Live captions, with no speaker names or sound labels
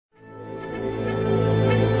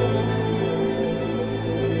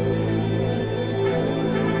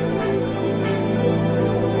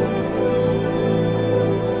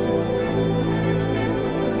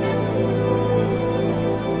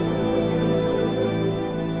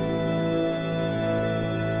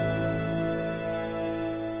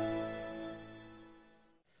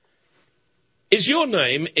Is your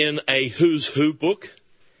name in a who's who book?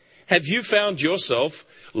 Have you found yourself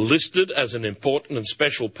listed as an important and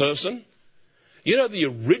special person? You know, the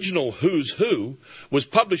original Who's Who was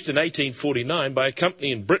published in 1849 by a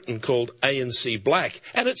company in Britain called A&C Black,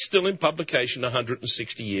 and it's still in publication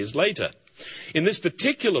 160 years later. In this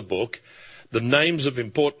particular book, the names of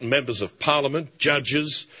important members of Parliament,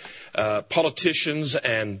 judges, politicians,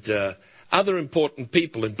 and other important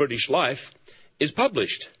people in British life is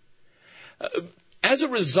published. As a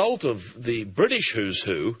result of the British Who's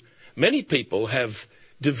Who, many people have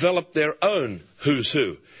developed their own Who's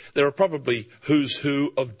Who. There are probably Who's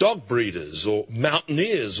Who of dog breeders or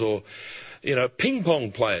mountaineers or, ping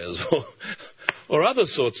pong players or other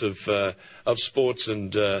sorts of sports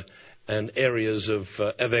and areas of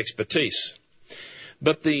expertise.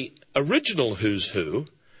 But the original Who's Who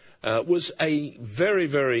was a very,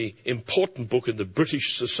 very important book in the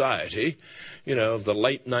British society, of the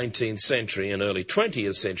late 19th century and early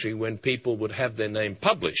 20th century, when people would have their name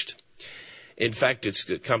published. In fact, it's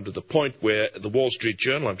come to the point where the Wall Street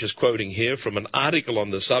Journal, I'm just quoting here from an article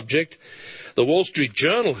on the subject, the Wall Street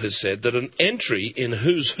Journal has said that an entry in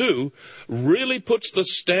Who's Who really puts the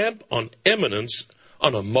stamp on eminence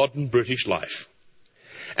on a modern British life.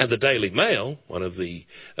 And the Daily Mail, one of the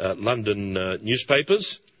London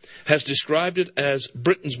newspapers, has described it as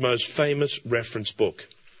Britain's most famous reference book.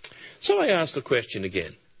 So I ask the question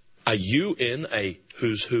again, are you in a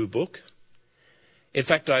Who's Who book? In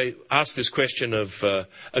fact, I asked this question of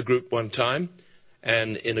a group one time,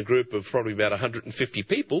 and in a group of probably about 150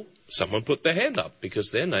 people, someone put their hand up because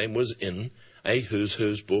their name was in a Who's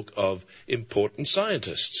Who's book of important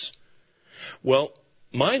scientists. Well,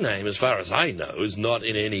 my name, as far as I know, is not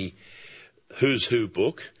in any Who's Who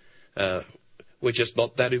book. We're just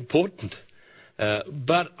not that important.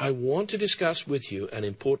 But I want to discuss with you an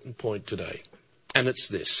important point today, and it's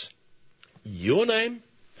this. Your name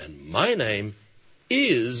and my name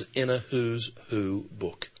is in a Who's Who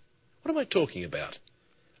book. What am I talking about?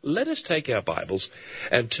 Let us take our Bibles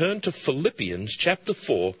and turn to Philippians chapter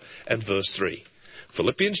 4 and verse 3.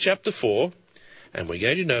 Philippians chapter 4, and we're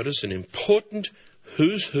going to notice an important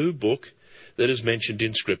Who's Who book that is mentioned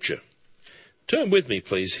in Scripture. Turn with me,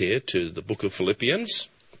 please, here to the book of Philippians.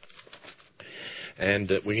 And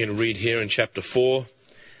we're going to read here in chapter 4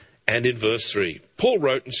 and in verse 3. Paul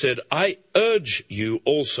wrote and said, I urge you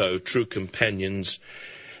also, true companion,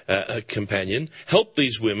 help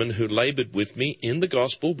these women who labored with me in the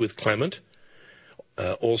gospel with Clement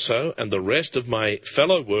also, and the rest of my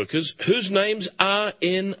fellow workers, whose names are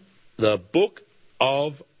in the book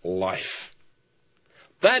of life.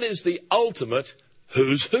 That is the ultimate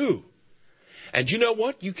Who's Who. And you know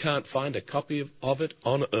what? You can't find a copy of it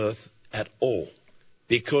on earth at all,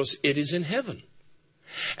 because it is in heaven.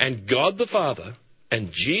 And God the Father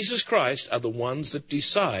and Jesus Christ are the ones that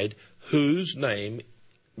decide whose name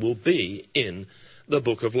will be in the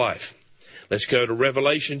book of life. Let's go to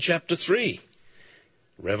Revelation chapter 3.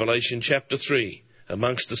 Revelation chapter 3.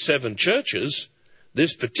 Amongst the 7 churches,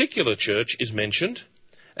 this particular church is mentioned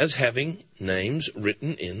as having names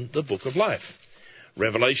written in the book of life.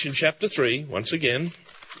 Revelation chapter 3, once again,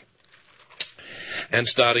 and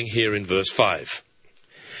starting here in verse 5.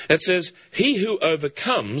 It says, He who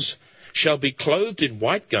overcomes shall be clothed in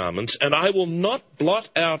white garments, and I will not blot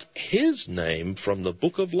out his name from the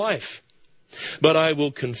book of life, but I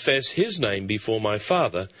will confess his name before my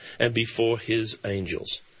Father and before his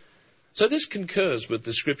angels. So this concurs with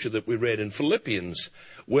the scripture that we read in Philippians,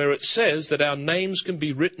 where it says that our names can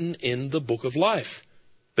be written in the book of life.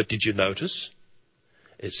 But did you notice?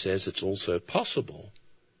 It says it's also possible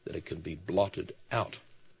that it can be blotted out.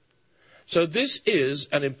 So this is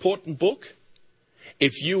an important book.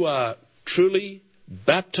 If you are truly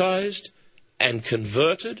baptized and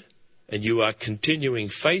converted, and you are continuing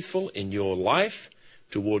faithful in your life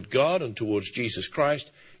toward God and towards Jesus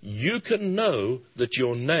Christ, you can know that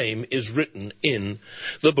your name is written in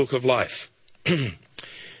the book of life.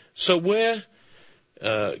 So where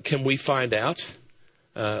can we find out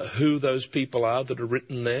who those people are that are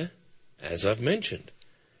written there? As I've mentioned,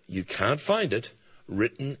 you can't find it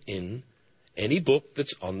written in any book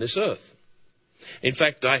that's on this earth. In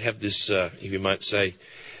fact, I have this, if you might say,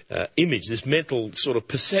 image, this mental sort of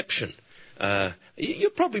perception. You're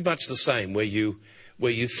probably much the same, where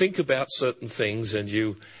you think about certain things and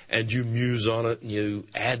you muse on it and you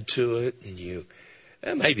add to it and you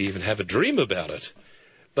maybe even have a dream about it.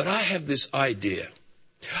 But I have this idea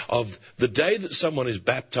of the day that someone is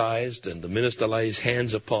baptized and the minister lays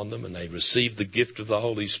hands upon them and they receive the gift of the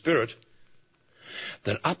Holy Spirit,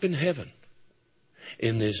 that up in heaven,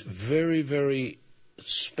 in this very, very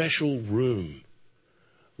special room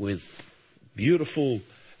with beautiful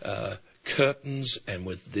curtains and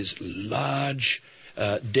with this large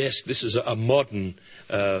desk. This is a modern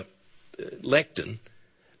lectern.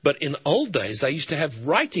 But in old days, they used to have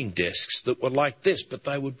writing desks that were like this, but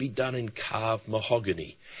they would be done in carved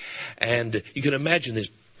mahogany. And you can imagine this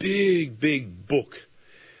big, big book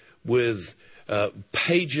with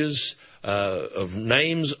pages of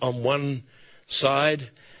names on one side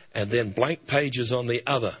and then blank pages on the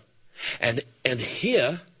other. And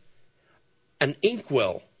here, an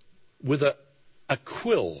inkwell with a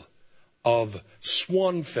quill of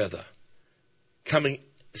swan feather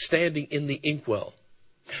standing in the inkwell.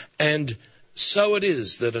 And so it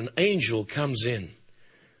is that an angel comes in.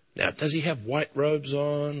 Now, does he have white robes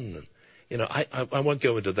on? You know, I won't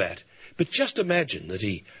go into that. But just imagine that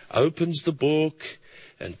he opens the book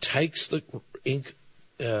and takes the ink,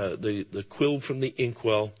 the quill from the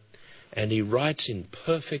inkwell, and he writes in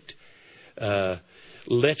perfect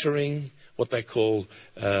lettering, what they call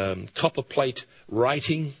copperplate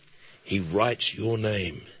writing. He writes your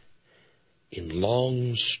name in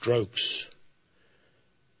long strokes.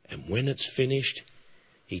 And when it's finished,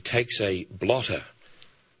 he takes a blotter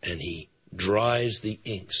and he dries the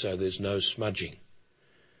ink so there's no smudging.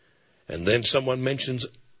 And then someone mentions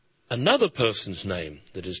another person's name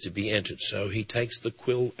that is to be entered. So he takes the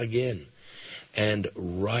quill again and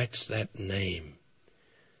writes that name.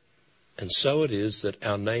 And so it is that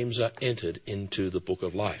our names are entered into the book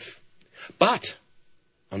of life. But,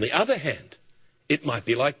 on the other hand, it might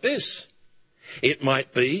be like this. It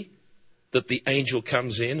might be that the angel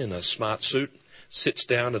comes in a smart suit, sits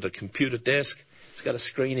down at a computer desk, he's got a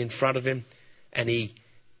screen in front of him, and he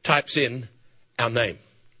types in our name.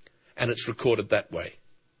 And it's recorded that way.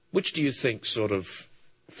 Which do you think sort of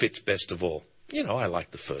fits best of all? You know, I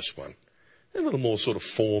like the first one. A little more sort of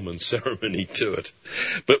form and ceremony to it.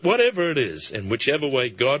 But whatever it is, and whichever way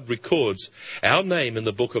God records our name in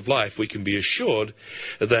the book of life, we can be assured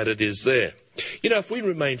that it is there. You know, if we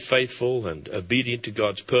remain faithful and obedient to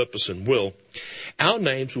God's purpose and will, our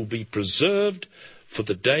names will be preserved for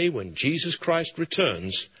the day when Jesus Christ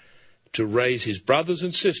returns to raise his brothers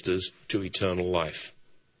and sisters to eternal life.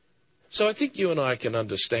 So I think you and I can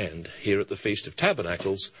understand here at the Feast of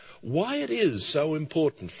Tabernacles why it is so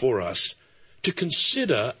important for us to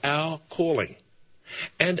consider our calling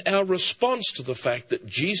and our response to the fact that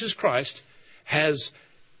Jesus Christ has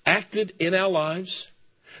acted in our lives,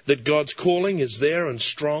 that God's calling is there and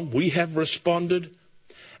strong. We have responded,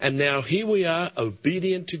 and now here we are,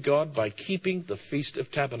 obedient to God by keeping the Feast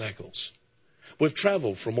of Tabernacles. We've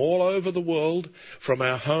travelled from all over the world, from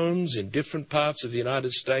our homes in different parts of the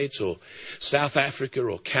United States or South Africa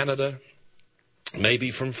or Canada,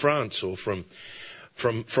 maybe from France or from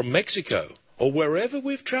Mexico, or wherever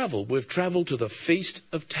we've travelled to the Feast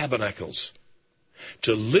of Tabernacles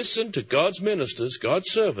to listen to God's ministers,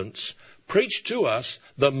 God's servants, preach to us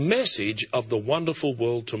the message of the wonderful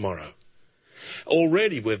world tomorrow.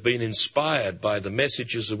 Already we've been inspired by the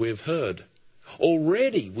messages that we've heard.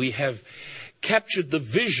 Already we have captured the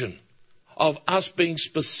vision of us being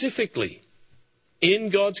specifically in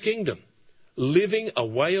God's kingdom, living a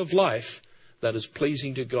way of life that is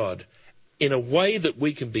pleasing to God, in a way that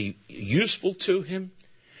we can be useful to him,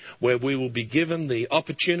 where we will be given the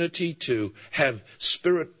opportunity to have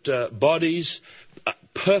spirit bodies,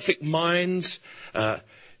 perfect minds,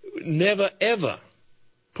 never ever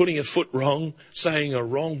putting a foot wrong, saying a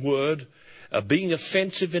wrong word, being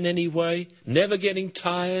offensive in any way, never getting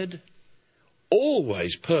tired,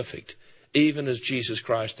 always perfect, even as Jesus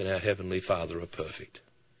Christ and our Heavenly Father are perfect.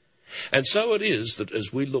 And so it is that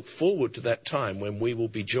as we look forward to that time when we will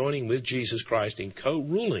be joining with Jesus Christ in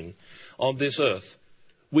co-ruling on this earth,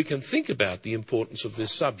 we can think about the importance of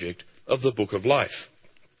this subject of the book of life.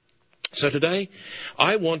 So today,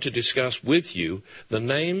 I want to discuss with you the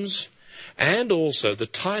names and also the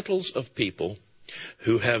titles of people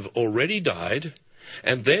who have already died,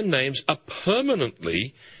 and their names are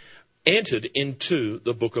permanently entered into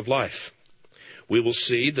the book of life. We will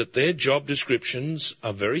see that their job descriptions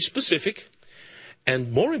are very specific,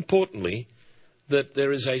 and more importantly, that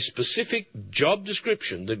there is a specific job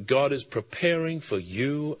description that God is preparing for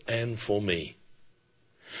you and for me.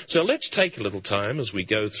 So let's take a little time as we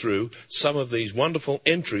go through some of these wonderful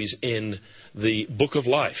entries in the book of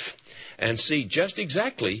life and see just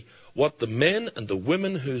exactly what the men and the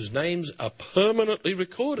women whose names are permanently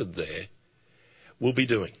recorded there will be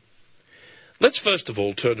doing. Let's first of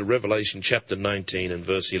all turn to Revelation chapter 19 and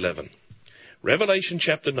verse 11. Revelation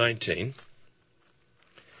chapter 19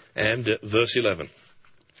 and verse 11.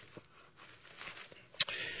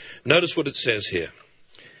 Notice what it says here.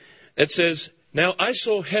 It says, "Now I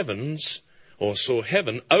saw or saw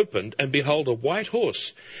heaven opened, and behold, a white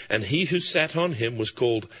horse, and he who sat on him was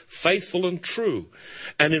called Faithful and True,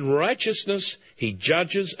 and in righteousness he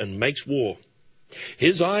judges and makes war.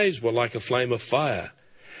 His eyes were like a flame of fire,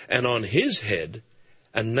 and on his head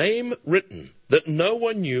a name written that no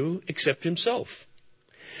one knew except himself.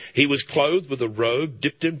 He was clothed with a robe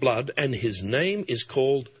dipped in blood, and his name is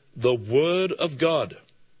called the Word of God.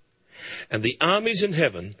 And the armies in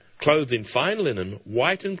heaven, clothed in fine linen,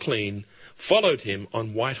 white and clean, followed him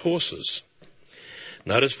on white horses.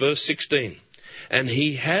 Notice verse 16. And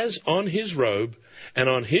he has on his robe and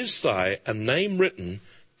on his thigh a name written,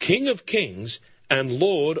 King of Kings and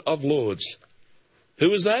Lord of Lords.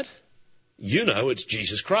 Who is that? You know, it's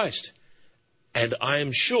Jesus Christ. And I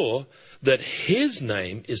am sure that his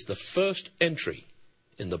name is the first entry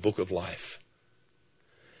in the book of life.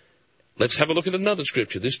 Let's have a look at another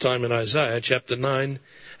scripture, this time in Isaiah chapter 9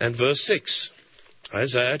 and verse 6.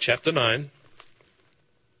 Isaiah chapter 9.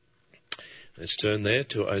 Let's turn there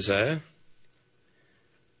to Isaiah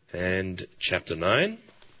and chapter 9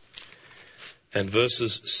 and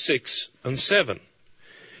verses 6 and 7.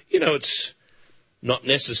 You know, it's not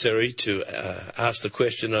necessary to ask the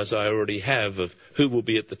question, as I already have, of who will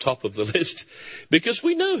be at the top of the list, because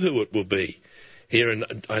we know who it will be. Here in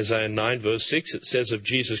Isaiah 9 verse 6 it says of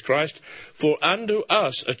Jesus Christ, For unto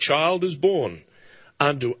us a child is born,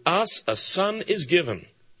 unto us a son is given,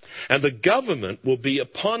 and the government will be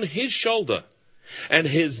upon his shoulder, and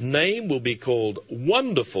his name will be called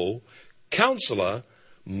Wonderful, Counselor,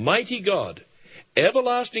 Mighty God,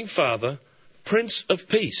 Everlasting Father, Prince of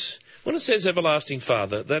Peace. When it says Everlasting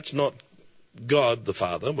Father, that's not God the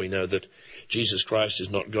Father. We know that Jesus Christ is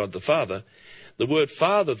not God the Father. The word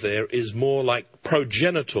Father there is more like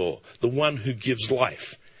progenitor, the one who gives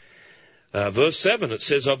life. Verse 7, it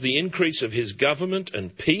says, Of the increase of his government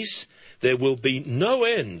and peace, there will be no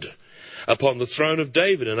end upon the throne of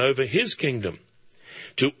David and over his kingdom,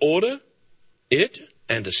 to order it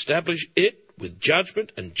and establish it with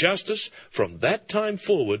judgment and justice from that time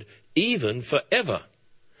forward, even forever.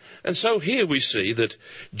 And so here we see that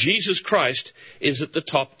Jesus Christ is at the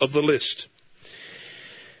top of the list.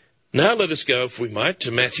 Now let us go, if we might,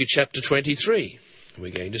 to Matthew chapter 23.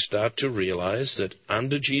 We're going to start to realize that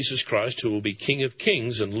under Jesus Christ, who will be King of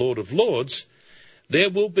Kings and Lord of Lords, there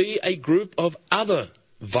will be a group of other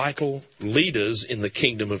vital leaders in the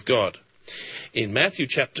kingdom of God. In Matthew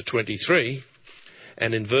chapter 23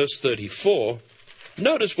 and in verse 34,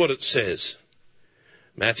 notice what it says.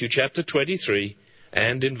 Matthew chapter 23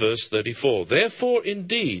 and in verse 34. Therefore,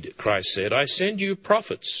 indeed, Christ said, I send you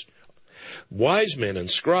prophets, wise men and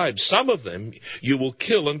scribes. Some of them you will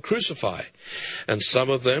kill and crucify, and some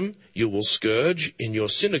of them you will scourge in your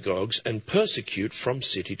synagogues and persecute from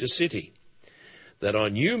city to city, that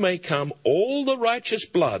on you may come all the righteous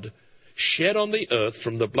blood shed on the earth,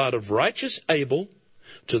 from the blood of righteous Abel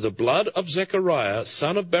to the blood of Zechariah,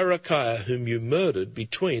 son of Berechiah, whom you murdered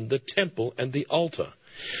between the temple and the altar.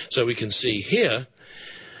 So we can see here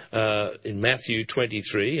in Matthew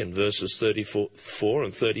 23 and verses 34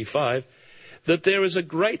 and 35 that there is a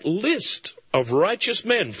great list of righteous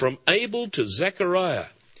men from Abel to Zechariah,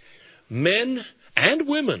 men and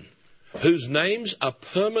women whose names are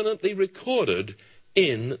permanently recorded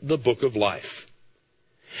in the book of life.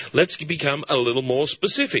 Let's become a little more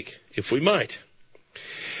specific, if we might.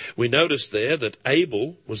 We notice there that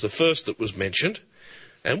Abel was the first that was mentioned,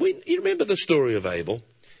 and you remember the story of Abel.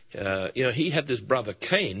 He had this brother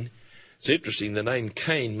Cain. It's interesting, the name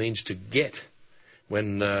Cain means to get.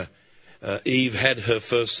 When Eve had her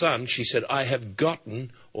first son, she said, I have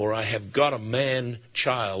gotten, or I have got a man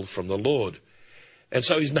child from the Lord. And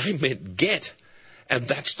so his name meant get. And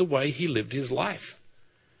that's the way he lived his life.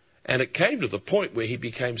 And it came to the point where he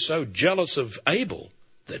became so jealous of Abel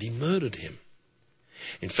that he murdered him.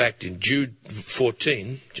 In fact, in Jude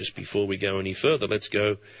 14, just before we go any further, let's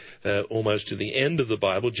go almost to the end of the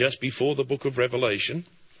Bible, just before the book of Revelation.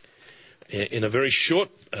 In a very short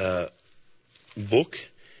book,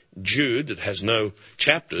 Jude, it has no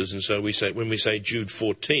chapters, and so when we say Jude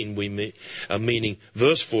 14, we are meaning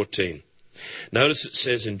verse 14. Notice it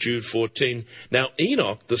says in Jude 14, Now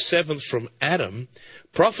Enoch, the seventh from Adam,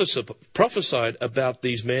 prophesied about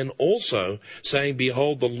these men also, saying,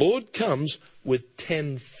 Behold, the Lord comes with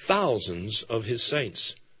 10,000s of his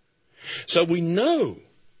saints. So we know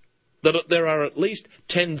that there are at least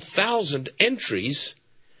 10,000 entries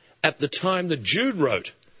at the time that Jude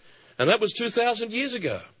wrote. And that was 2,000 years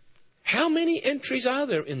ago. How many entries are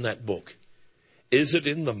there in that book? Is it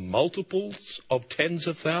in the multiples of tens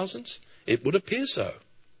of thousands? It would appear so.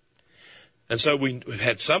 And so we've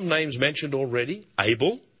had some names mentioned already.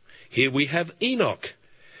 Abel. Here we have Enoch.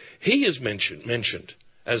 he is mentioned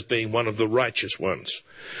as being one of the righteous ones.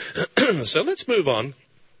 So let's move on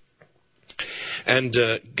and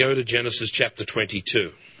go to Genesis chapter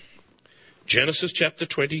 22. Genesis chapter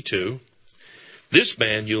 22. This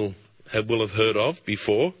man will have heard of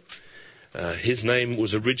before. His name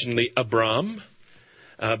was originally Abram,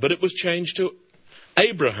 but it was changed to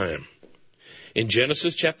Abraham. In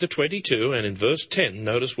Genesis chapter 22 and in verse 10,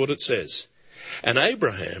 notice what it says. And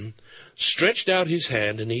Abraham stretched out his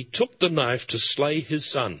hand and he took the knife to slay his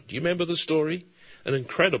son. Do you remember the story? An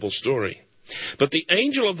incredible story. But the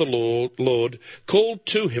angel of the Lord called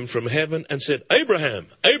to him from heaven and said, Abraham,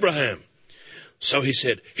 Abraham. So he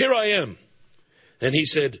said, Here I am. And he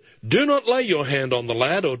said, Do not lay your hand on the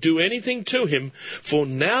lad or do anything to him, for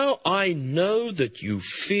now I know that you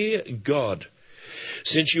fear God,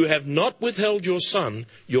 since you have not withheld your son,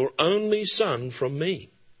 your only son, from me.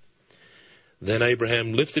 Then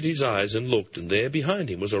Abraham lifted his eyes and looked, and there behind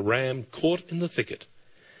him was a ram caught in the thicket,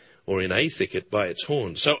 or in a thicket by its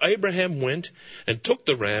horns. So Abraham went and took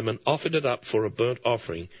the ram and offered it up for a burnt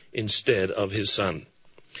offering instead of his son.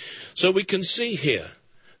 So we can see here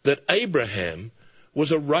that Abraham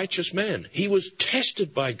was a righteous man. He was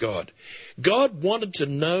tested by God. God wanted to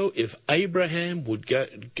know if Abraham would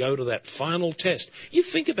go to that final test. You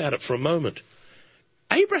think about it for a moment.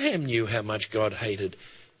 Abraham knew how much God hated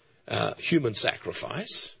human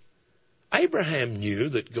sacrifice. Abraham knew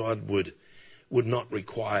that God would not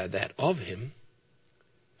require that of him.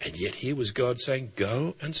 And yet here was God saying,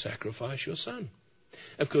 Go and sacrifice your son.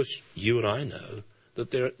 Of course, you and I know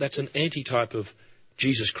that that's an antitype of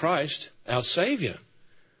Jesus Christ, our Saviour.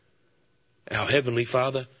 Our Heavenly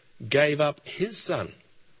Father gave up his son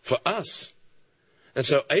for us. And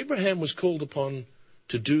so Abraham was called upon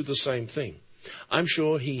to do the same thing. I'm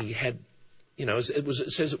sure he had,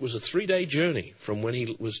 it says it was a 3-day journey from when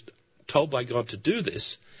he was told by God to do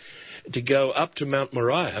this, to go up to Mount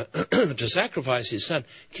Moriah to sacrifice his son.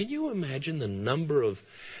 Can you imagine the number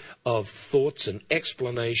of thoughts and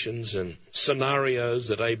explanations and scenarios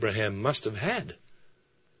that Abraham must have had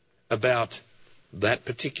about that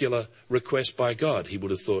particular request by God? He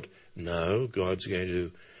would have thought, no, God's going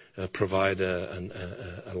to provide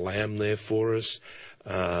a lamb there for us.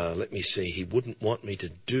 Let me see, he wouldn't want me to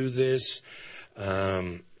do this.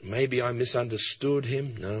 Maybe I misunderstood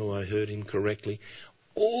him. No, I heard him correctly.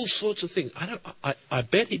 All sorts of things. I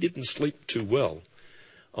bet he didn't sleep too well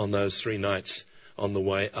on those 3 nights on the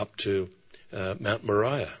way up to Mount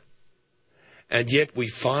Moriah. And yet we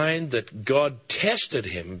find that God tested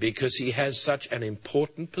him because he has such an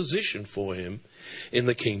important position for him in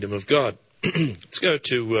the kingdom of God. Let's go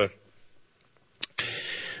to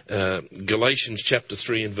Galatians chapter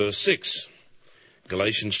 3 and verse 6.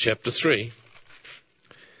 Galatians chapter 3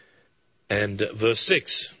 and verse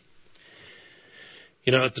 6.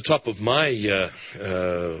 At the top of my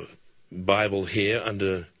Bible here,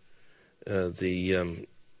 under the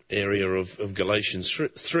area of Galatians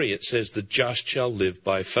 3, it says, the just shall live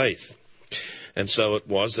by faith. And so it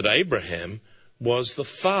was that Abraham was the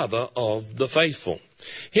father of the faithful.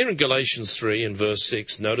 Here in Galatians 3 and verse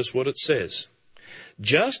 6, notice what it says.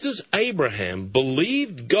 Just as Abraham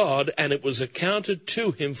believed God and it was accounted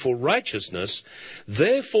to him for righteousness,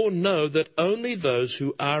 therefore know that only those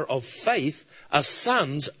who are of faith are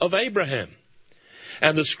sons of Abraham.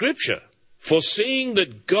 And the scripture, foreseeing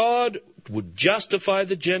that God would justify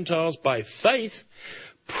the Gentiles by faith,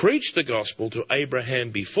 preached the gospel to Abraham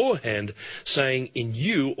beforehand, saying, in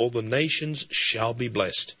you all the nations shall be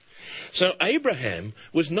blessed. So Abraham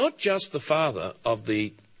was not just the father of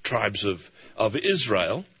the tribes of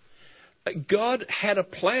Israel. God had a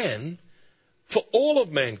plan for all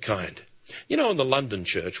of mankind. In the London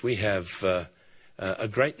church, we have a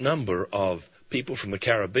great number of people from the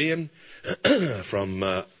Caribbean,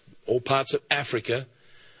 from all parts of Africa,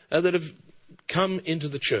 that have come into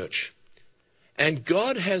the church. And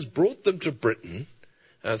God has brought them to Britain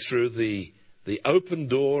through the open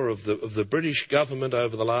door of the British government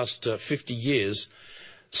over the last 50 years,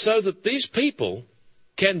 so that these people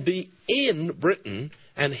can be in Britain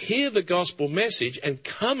and hear the gospel message and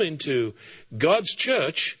come into God's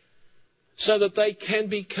church so that they can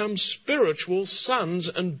become spiritual sons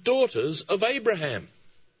and daughters of Abraham.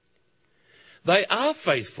 They are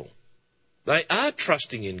faithful. They are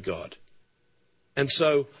trusting in God. And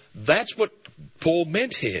so that's what Paul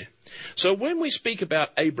meant here. So when we speak about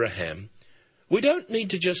Abraham, we don't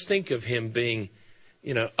need to just think of him being,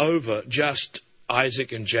 over just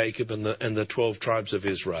Isaac and Jacob and the 12 tribes of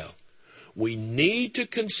Israel. We need to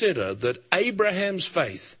consider that Abraham's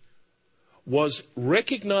faith was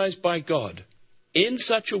recognized by God in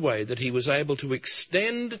such a way that he was able to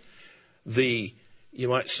extend the you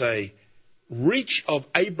might say, reach of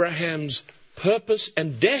Abraham's purpose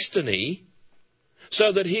and destiny,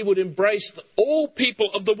 so that he would embrace all people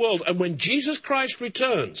of the world. And when Jesus Christ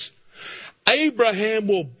returns, Abraham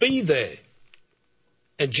will be there.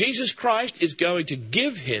 And Jesus Christ is going to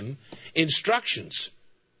give him instructions.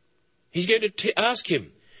 He's going to ask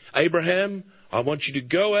him, Abraham, I want you to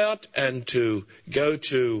go out and to go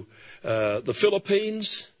to the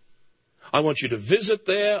Philippines. I want you to visit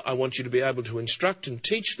there. I want you to be able to instruct and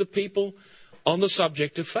teach the people on the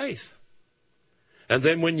subject of faith. And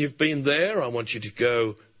then when you've been there, I want you to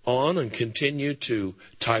go on and continue to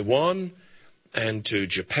Taiwan and to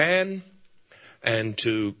Japan and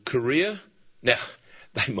to Korea. Now,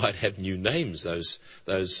 they might have new names,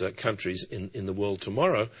 those countries in the world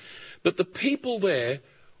tomorrow. But the people there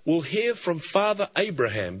will hear from Father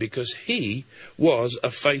Abraham, because he was a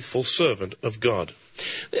faithful servant of God.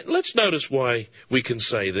 Let's notice why we can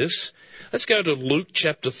say this. Let's go to Luke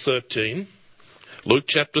chapter 13. Luke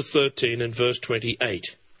chapter 13 and verse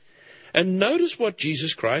 28. And notice what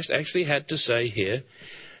Jesus Christ actually had to say here.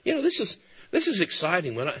 You know, this is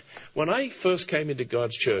exciting. When I first came into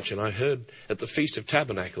God's church and I heard at the Feast of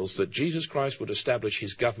Tabernacles that Jesus Christ would establish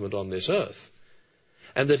his government on this earth,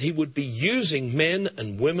 and that he would be using men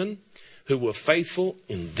and women who were faithful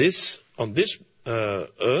on this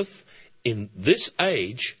earth, in this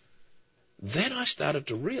age, then I started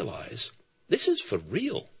to realize this is for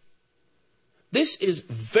real. This is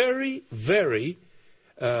very, very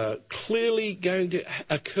clearly going to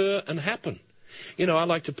occur and happen. You know, I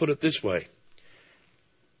like to put it this way.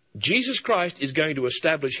 Jesus Christ is going to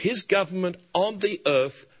establish his government on the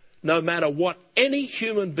earth no matter what any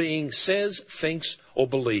human being says, thinks, or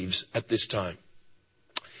believes at this time.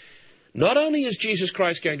 Not only is Jesus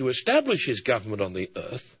Christ going to establish his government on the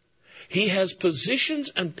earth, he has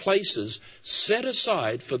positions and places set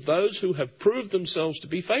aside for those who have proved themselves to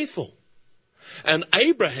be faithful. And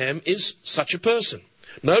Abraham is such a person.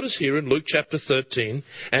 Notice here in Luke chapter 13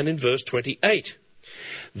 and in verse 28.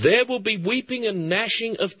 There will be weeping and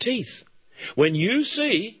gnashing of teeth when you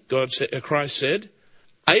see, Christ said,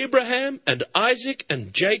 Abraham and Isaac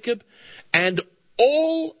and Jacob and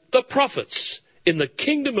all the prophets in the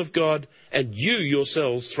kingdom of God, and you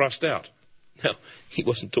yourselves thrust out. Now, he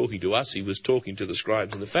wasn't talking to us, he was talking to the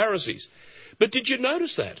scribes and the Pharisees. But did you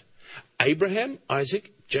notice that? Abraham,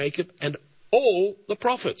 Isaac, Jacob, and all the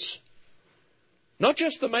prophets. Not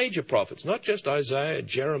just the major prophets, not just Isaiah,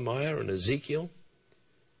 Jeremiah, and Ezekiel,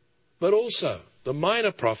 but also the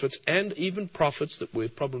minor prophets and even prophets that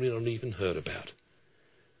we've probably not even heard about.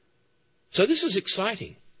 So this is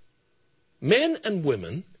exciting. Men and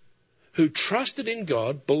women who trusted in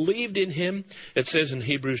God, believed in him. It says in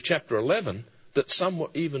Hebrews chapter 11 that some were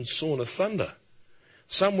even sawn asunder.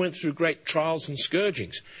 Some went through great trials and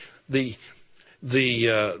scourgings. The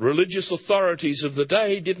religious authorities of the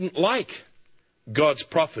day didn't like God's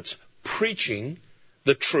prophets preaching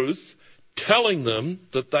the truth, telling them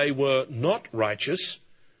that they were not righteous,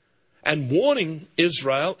 and warning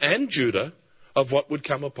Israel and Judah of what would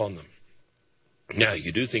come upon them. Now,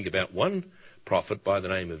 you do think about one prophet by the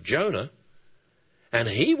name of Jonah, and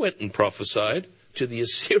he went and prophesied to the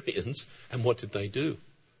Assyrians, and what did they do?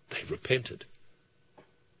 They repented.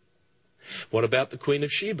 What about the Queen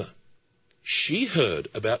of Sheba? She heard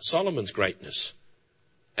about Solomon's greatness,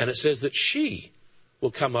 and it says that she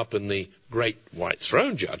will come up in the great white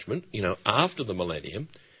throne judgment, after the millennium,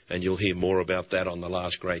 and you'll hear more about that on the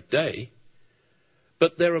last great day.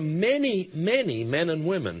 But there are many, many men and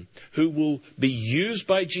women who will be used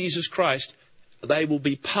by Jesus Christ. They will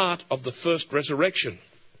be part of the first resurrection.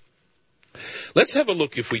 Let's have a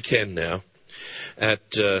look, if we can now, at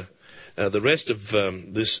the rest of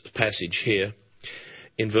this passage here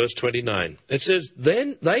in verse 29. It says,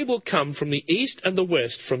 Then they will come from the east and the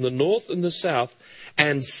west, from the north and the south,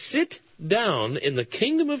 and sit down in the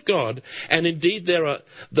kingdom of God. And indeed there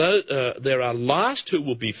are last who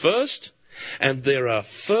will be first, and there are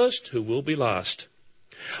first who will be last.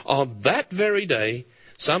 On that very day,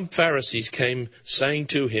 some Pharisees came saying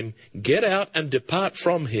to him, Get out and depart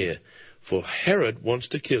from here, for Herod wants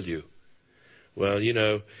to kill you. Well,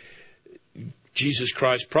 Jesus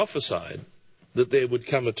Christ prophesied that there would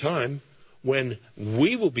come a time when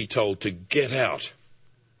we will be told to get out,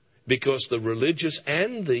 because the religious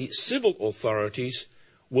and the civil authorities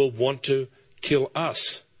will want to kill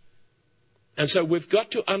us. And so we've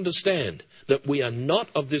got to understand that we are not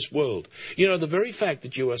of this world. The very fact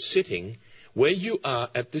that you are sitting where you are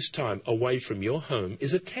at this time away from your home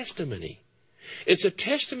is a testimony. It's a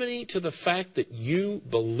testimony to the fact that you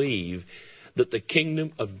believe that the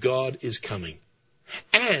kingdom of God is coming,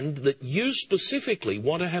 and that you specifically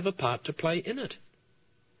want to have a part to play in it.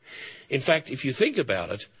 In fact, if you think about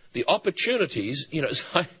it, the opportunities,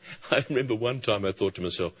 I remember one time I thought to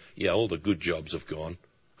myself, yeah, all the good jobs have gone.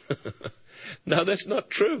 No, that's not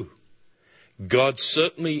true. God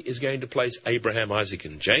certainly is going to place Abraham, Isaac,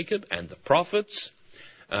 and Jacob and the prophets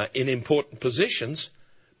in important positions,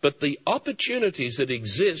 but the opportunities that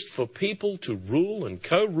exist for people to rule and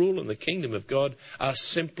co-rule in the kingdom of God are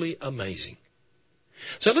simply amazing.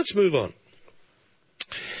 So let's move on.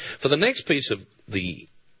 For the next piece of the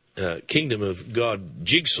kingdom of God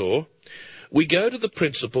jigsaw, we go to the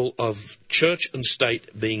principle of church and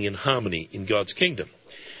state being in harmony in God's kingdom.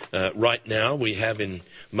 Right now we have in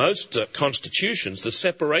most constitutions the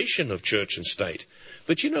separation of church and state.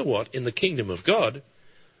 But you know what? In the kingdom of God,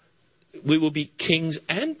 we will be kings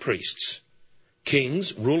and priests.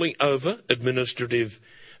 Kings ruling over administrative,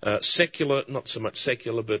 secular, not so much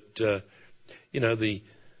secular, but,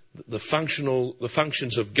 the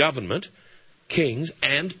functions of government, kings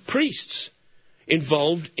and priests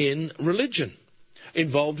involved in religion,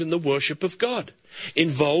 involved in the worship of God,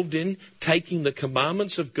 involved in taking the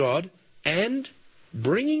commandments of God and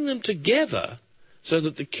bringing them together so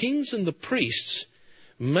that the kings and the priests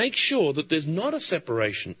make sure that there's not a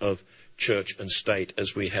separation of church and state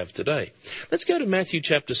as we have today. Let's go to Matthew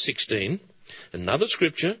chapter 16, another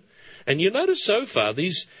scripture. And you notice so far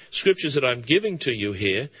these scriptures that I'm giving to you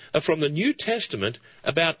here are from the New Testament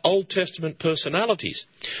about Old Testament personalities.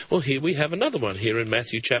 Well, here we have another one here in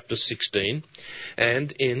Matthew chapter 16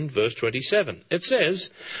 and in verse 27. It says,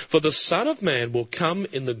 "For the Son of Man will come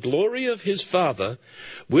in the glory of his Father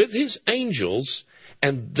with his angels,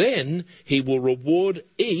 and then he will reward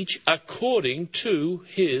each according to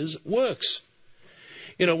his works."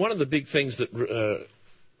 One of the big things that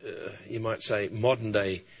you might say modern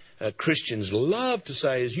day Christians love to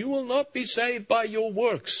say is, you will not be saved by your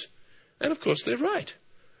works. And of course they're right.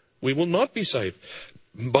 We will not be saved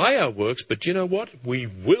by our works, but you know what? We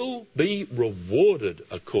will be rewarded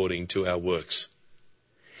according to our works.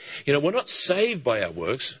 We're not saved by our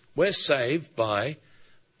works. We're saved by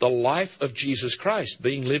the life of Jesus Christ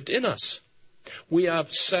being lived in us. We are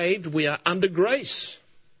saved. We are under grace.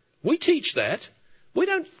 We teach that. We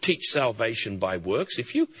don't teach salvation by works.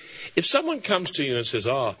 If someone comes to you and says,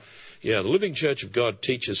 the Living Church of God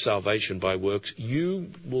teaches salvation by works, you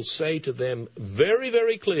will say to them very,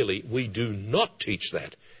 very clearly, we do not teach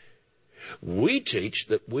that. We teach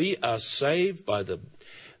that we are saved by the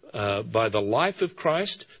life of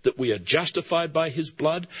Christ, that we are justified by his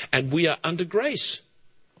blood, and we are under grace.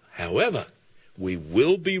 However, we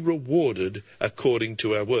will be rewarded according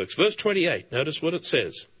to our works. Verse 28, notice what it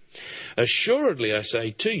says. "Assuredly, I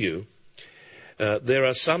say to you, there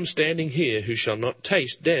are some standing here who shall not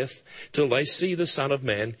taste death till they see the Son of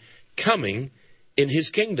Man coming in his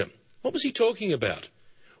kingdom." What was he talking about?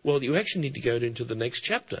 Well, you actually need to go into the next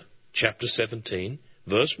chapter. Chapter 17,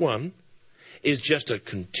 verse 1, is just a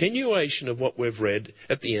continuation of what we've read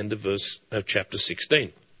at the end of chapter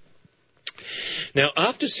 16. "Now,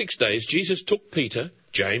 after 6 days, Jesus took Peter,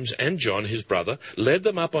 James and John, his brother, led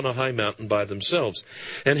them up on a high mountain by themselves.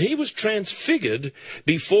 And he was transfigured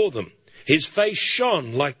before them. His face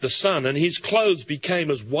shone like the sun, and his clothes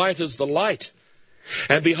became as white as the light.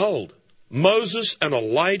 And behold, Moses and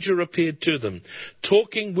Elijah appeared to them,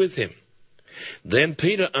 talking with him. Then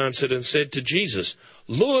Peter answered and said to Jesus,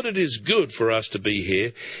 'Lord, it is good for us to be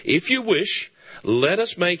here. If you wish, let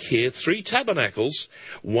us make here 3 tabernacles,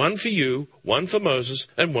 one for you, one for Moses,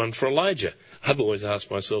 and one for Elijah.'" I've always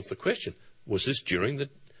asked myself the question, was this during the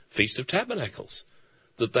Feast of Tabernacles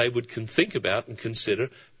that they would think about and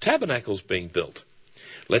consider tabernacles being built?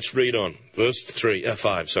 Let's read on. Verse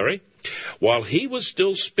 5. "While he was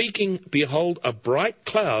still speaking, behold, a bright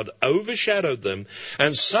cloud overshadowed them,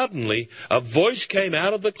 and suddenly a voice came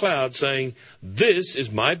out of the cloud saying, 'This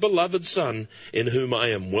is my beloved Son, in whom I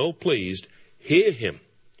am well pleased. Hear him.'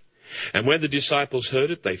 And when the disciples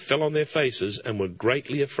heard it, they fell on their faces and were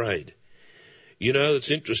greatly afraid." It's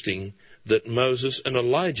interesting that Moses and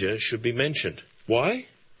Elijah should be mentioned. Why?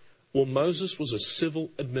 Well, Moses was a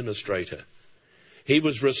civil administrator. He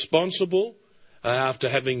was responsible after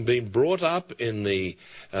having been brought up in the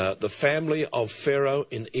family of Pharaoh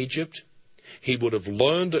in Egypt. He would have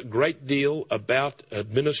learned a great deal about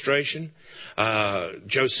administration.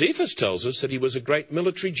 Josephus tells us that he was a great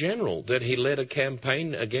military general, that he led a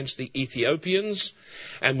campaign against the Ethiopians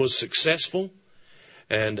and was successful.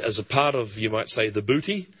 And as a part of, you might say, the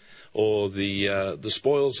booty or the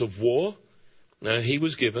spoils of war, he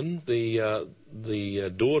was given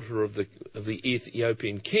the daughter of the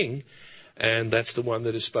Ethiopian king, and that's the one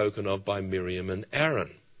that is spoken of by Miriam and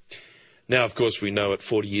Aaron. Now, of course, we know at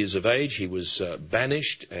 40 years of age he was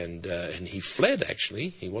banished, and he fled,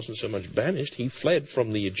 actually. He wasn't so much banished. He fled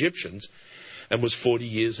from the Egyptians and was 40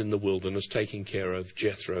 years in the wilderness taking care of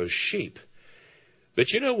Jethro's sheep.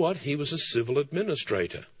 But you know what? He was a civil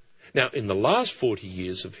administrator. Now, in the last 40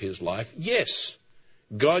 years of his life, yes,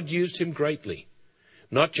 God used him greatly,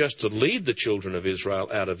 not just to lead the children of Israel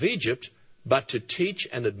out of Egypt, but to teach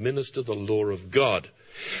and administer the law of God.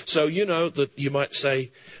 So you know that you might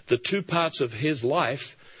say the two parts of his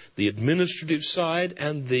life, the administrative side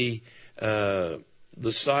and the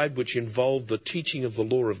side which involved the teaching of the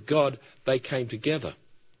law of God, they came together,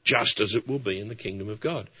 just as it will be in the kingdom of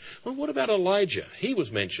God. Well, what about Elijah? He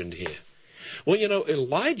was mentioned here. Well, you know,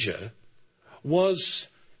 Elijah was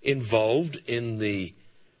involved in the,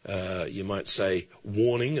 you might say,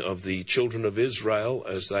 warning of the children of Israel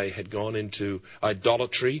as they had gone into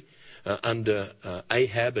idolatry under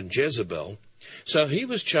Ahab and Jezebel. So he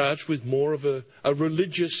was charged with more of a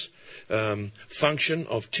religious function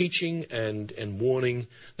of teaching and warning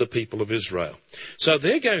the people of Israel. So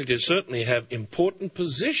they're going to certainly have important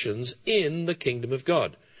positions in the kingdom of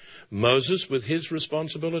God. Moses with his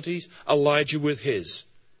responsibilities, Elijah with his.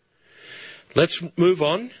 Let's move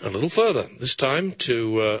on a little further, this time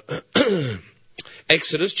to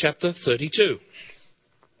Exodus chapter 32.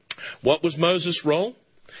 What was Moses' role?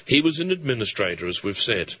 He was an administrator, as we've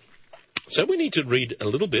said. So we need to read a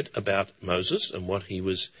little bit about Moses and what he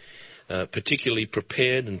was particularly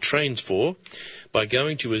prepared and trained for by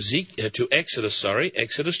going to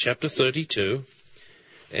Exodus chapter 32.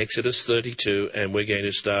 Exodus 32, and we're going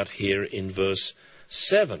to start here in verse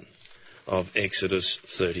 7 of Exodus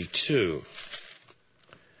 32.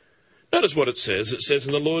 Notice what it says. It says,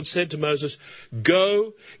 "And the Lord said to Moses,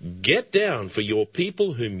 Go, get down, for your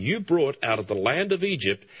people whom you brought out of the land of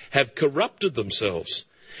Egypt have corrupted themselves.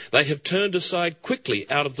 They have turned aside quickly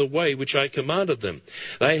out of the way which I commanded them.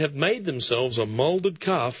 They have made themselves a moulded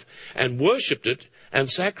calf and worshipped it and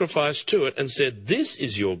sacrificed to it and said, This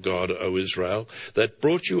is your God, O Israel, that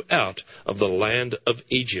brought you out of the land of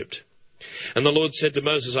Egypt. And the Lord said to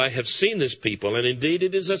Moses, I have seen this people, and indeed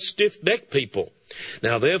it is a stiff-necked people.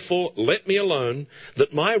 Now therefore let me alone,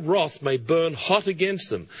 that my wrath may burn hot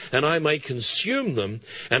against them, and I may consume them,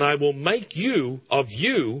 and I will make of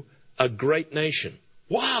you a great nation."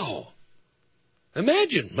 Wow!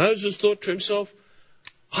 Imagine, Moses thought to himself,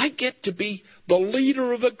 I get to be the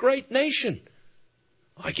leader of a great nation.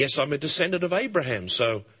 I guess I'm a descendant of Abraham,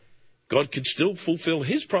 so God could still fulfill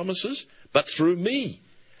his promises, but through me.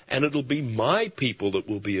 And it'll be my people that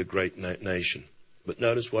will be a great nation. But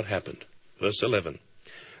notice what happened. Verse 11.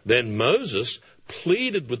 Then Moses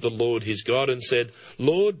pleaded with the Lord his God and said,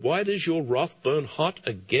 Lord, why does your wrath burn hot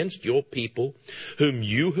against your people, whom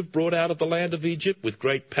you have brought out of the land of Egypt with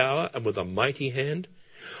great power and with a mighty hand?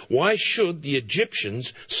 Why should the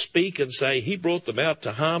Egyptians speak and say, He brought them out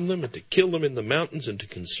to harm them and to kill them in the mountains and to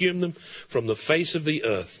consume them from the face of the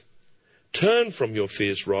earth? Turn from your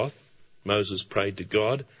fierce wrath, Moses prayed to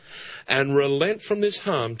God, and relent from this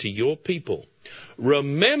harm to your people.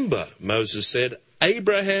 Remember, Moses said,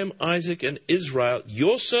 Abraham, Isaac, and Israel,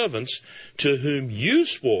 your servants, to whom you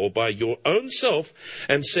swore by your own self,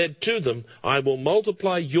 and said to them, I will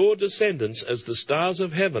multiply your descendants as the stars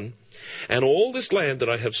of heaven, and all this land that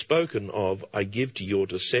I have spoken of I give to your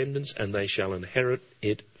descendants, and they shall inherit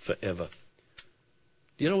it forever.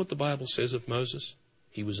 Do you know what the Bible says of Moses?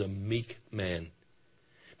 He was a meek man.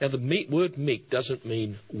 Now the word meek doesn't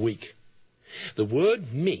mean weak. The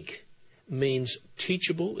word meek means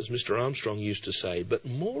teachable, as Mr. Armstrong used to say, but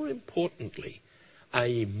more importantly,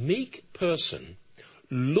 a meek person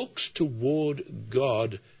looks toward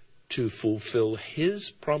God to fulfill his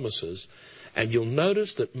promises, and you'll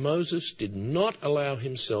notice that Moses did not allow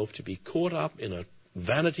himself to be caught up in a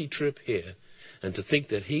vanity trip here and to think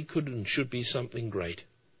that he could and should be something great.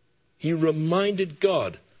 He reminded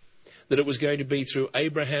God that it was going to be through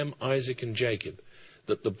Abraham, Isaac, and Jacob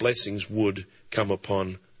that the blessings would come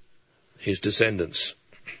upon his descendants.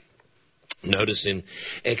 Notice in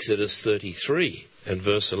Exodus 33 and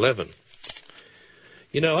verse 11.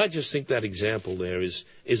 You know, I just think that example there is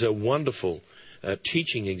a wonderful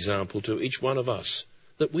teaching example to each one of us,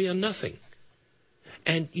 that we are nothing.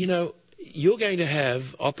 And, you know, you're going to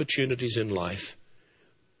have opportunities in life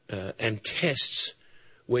and tests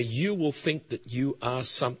where you will think that you are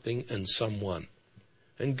something and someone.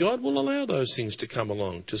 And God will allow those things to come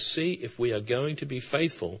along to see if we are going to be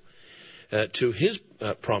faithful to his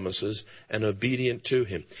promises and obedient to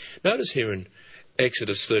him. Notice here in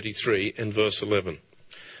Exodus 33 and verse 11.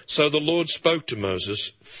 So the Lord spoke to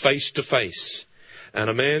Moses face to face, and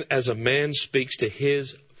as a man speaks to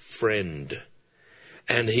his friend.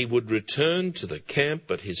 And he would return to the camp,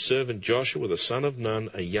 but his servant Joshua, the son of Nun,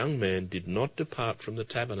 a young man, did not depart from the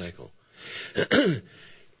tabernacle.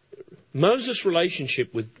 Moses'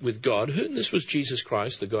 relationship with God, and this was Jesus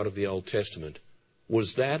Christ, the God of the Old Testament,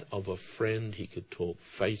 was that of a friend he could talk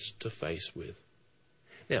face to face with.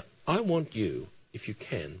 Now, I want you, if you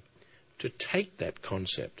can, to take that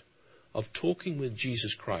concept of talking with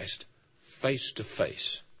Jesus Christ face to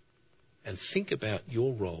face and think about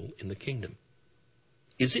your role in the kingdom.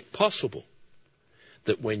 Is it possible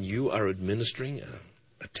that when you are administering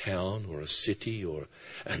a town or a city or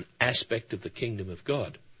an aspect of the kingdom of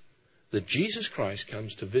God, that Jesus Christ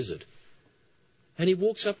comes to visit and he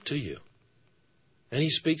walks up to you and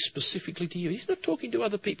he speaks specifically to you? He's not talking to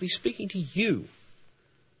other people, he's speaking to you.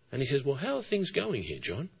 And he says, well, how are things going here,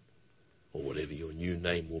 John? Or whatever your new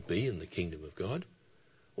name will be in the kingdom of God.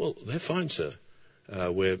 Well, they're fine, sir.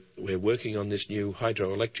 We're working on this new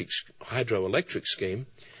hydroelectric scheme,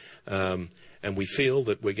 and we feel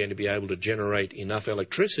that we're going to be able to generate enough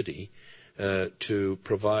electricity to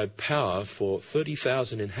provide power for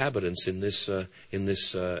 30,000 inhabitants in this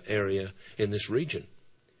area, in this region.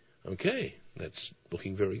 Okay, that's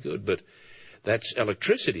looking very good, but that's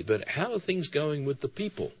electricity. But how are things going with the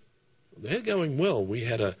people? They're going well. We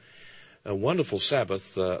had a wonderful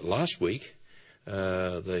Sabbath last week.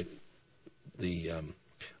 I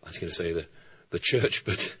was going to say the church,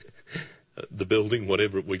 but the building,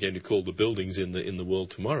 whatever we're going to call the buildings in the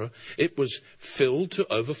world tomorrow, it was filled to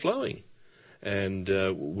overflowing. And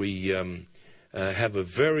we have a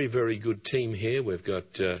very, very good team here. We've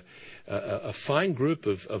got a fine group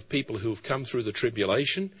of people who have come through the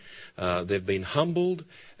tribulation. They've been humbled,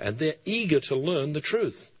 and they're eager to learn the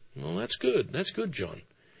truth. Well, that's good. That's good, John.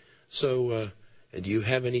 So, do you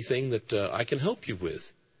have anything that I can help you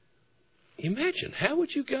with? Imagine, how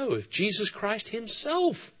would you go if Jesus Christ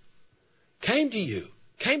himself came to you,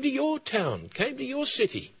 came to your town, came to your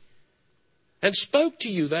city, and spoke to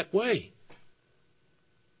you that way?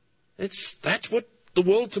 That's what the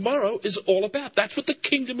world tomorrow is all about. That's what the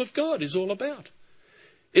kingdom of God is all about.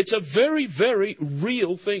 It's a very, very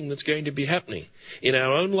real thing that's going to be happening in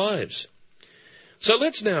our own lives. So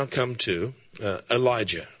let's now come to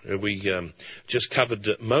Elijah. We just covered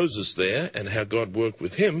Moses there and how God worked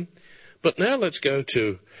with him. But now let's go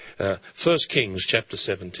to 1 Kings chapter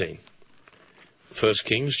 17. 1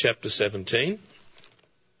 Kings chapter 17.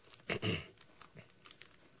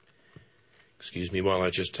 Excuse me while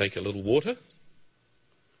I just take a little water.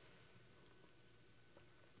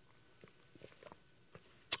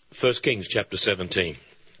 First Kings chapter 17.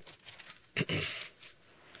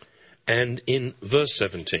 And in verse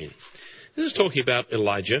 17. This is talking about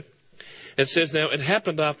Elijah. It says, now it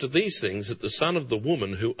happened after these things that the son of the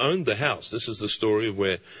woman who owned the house, this is the story of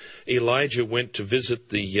where Elijah went to visit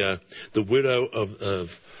the widow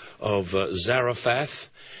of Zarephath,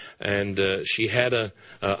 and she had a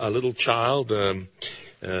little child.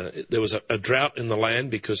 There was a drought in the land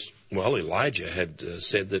because, well, Elijah had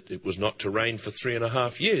said that it was not to rain for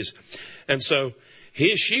 3.5 years. And so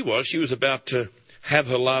here she was about to have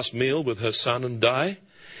her last meal with her son and die.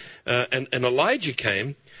 And Elijah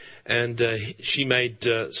came, and she made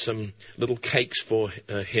some little cakes for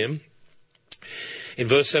him. In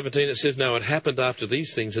verse 17 it says, now it happened after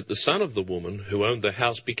these things that the son of the woman who owned the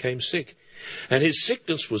house became sick. And his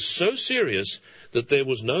sickness was so serious that there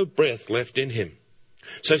was no breath left in him.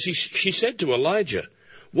 So she said to Elijah,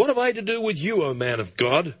 what have I to do with you, O man of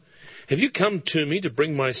God? Have you come to me to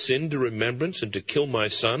bring my sin to remembrance and to kill my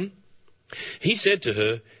son? He said to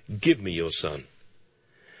her, give me your son.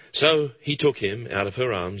 So he took him out of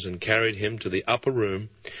her arms and carried him to the upper room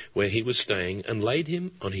where he was staying and laid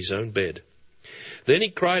him on his own bed. Then he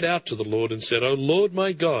cried out to the Lord and said, O Lord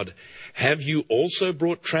my God, have you also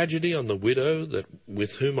brought tragedy on the widow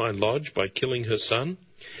with whom I lodge by killing her son?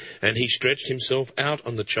 And he stretched himself out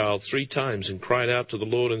on the child 3 times and cried out to the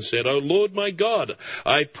Lord and said, O Lord my God,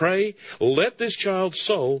 I pray, let this child's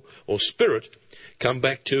soul or spirit come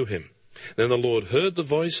back to him. Then the Lord heard the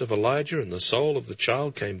voice of Elijah, and the soul of the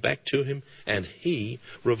child came back to him, and he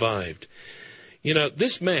revived. You know,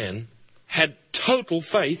 this man had total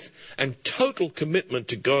faith and total commitment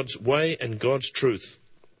to God's way and God's truth.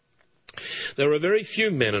 There are very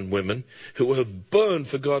few men and women who have burned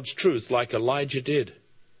for God's truth like Elijah did.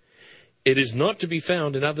 It is not to be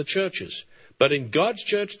found in other churches. But in God's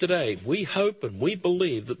church today, we hope and we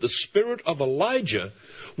believe that the spirit of Elijah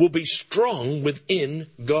will be strong within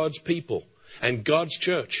God's people and God's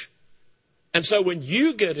church. And so when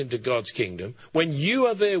you get into God's kingdom, when you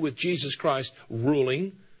are there with Jesus Christ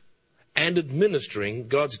ruling and administering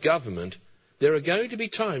God's government, there are going to be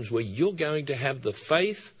times where you're going to have the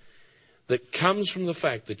faith, that comes from the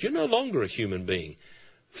fact that you're no longer a human being,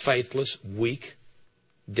 faithless, weak,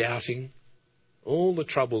 doubting, all the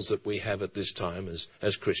troubles that we have at this time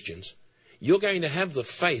as Christians. You're going to have the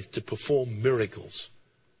faith to perform miracles.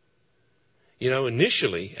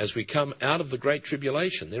 Initially, as we come out of the Great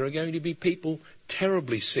Tribulation, there are going to be people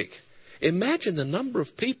terribly sick. Imagine the number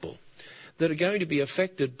of people that are going to be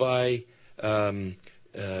affected by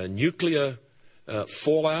nuclear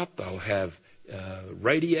fallout. They'll have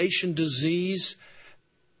radiation disease.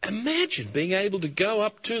 Imagine being able to go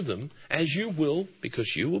up to them, as you will,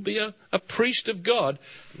 because you will be a priest of God,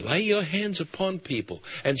 lay your hands upon people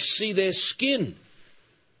and see their skin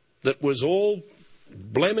that was all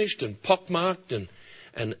blemished and pockmarked and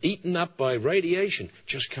eaten up by radiation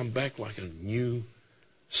just come back like a new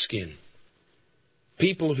skin.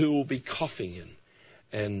 People who will be coughing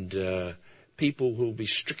and people who will be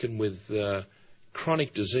stricken with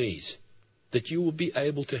chronic disease, that you will be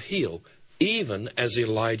able to heal, even as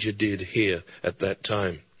Elijah did here at that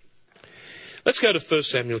time. Let's go to 1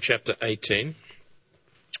 Samuel chapter 18.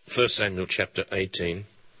 1 Samuel chapter 18.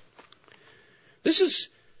 This is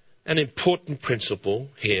an important principle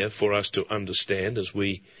here for us to understand as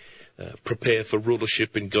we prepare for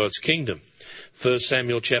rulership in God's kingdom. 1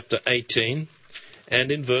 Samuel chapter 18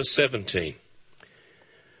 and in verse 17.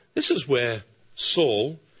 This is where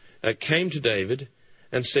Saul came to David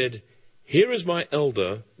and said, "Here is my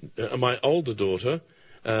older daughter,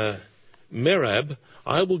 Merab.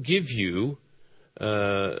 I will give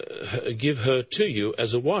her to you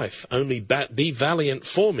as a wife. Only be valiant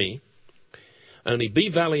for me. Only be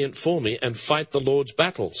valiant for me and fight the Lord's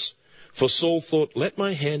battles." For Saul thought, "Let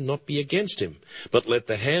my hand not be against him, but let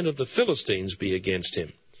the hand of the Philistines be against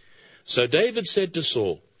him." So David said to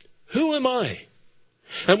Saul, "Who am I?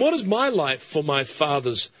 And what is my life for my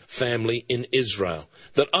father's family in Israel,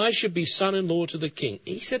 that I should be son-in-law to the king?"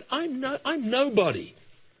 He said, I'm nobody.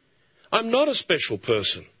 I'm not a special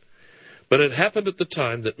person. But it happened at the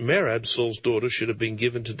time that Merab, Saul's daughter, should have been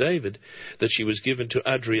given to David, that she was given to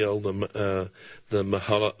Adriel the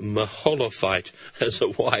Maholathite as a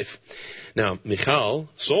wife. Now, Michal,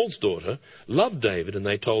 Saul's daughter, loved David, and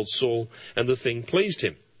they told Saul, and the thing pleased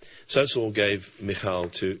him. So Saul gave Michal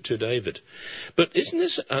to David. But isn't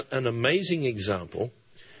this an amazing example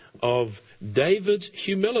of David's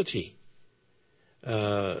humility?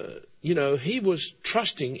 He was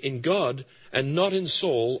trusting in God and not in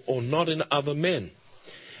Saul or not in other men.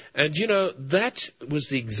 And that was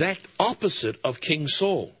the exact opposite of King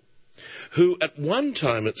Saul, who at one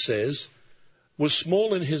time, it says, was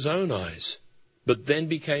small in his own eyes, but then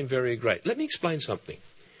became very great. Let me explain something.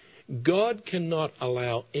 God cannot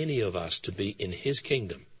allow any of us to be in his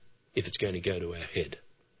kingdom if it's going to go to our head.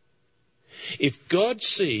 If God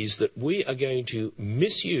sees that we are going to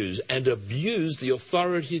misuse and abuse the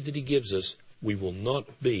authority that he gives us, we will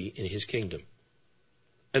not be in his kingdom.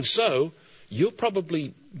 And so, you're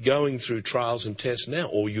probably going through trials and tests now,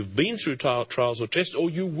 or you've been through trials or tests, or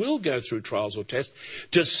you will go through trials or tests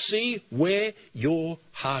to see where your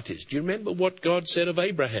heart is. Do you remember what God said of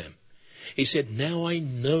Abraham? He said, "Now I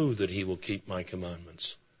know that he will keep my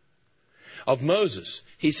commandments." Of Moses,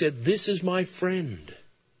 he said, "This is my friend."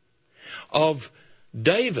 Of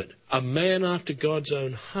David, a man after God's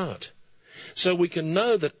own heart. So we can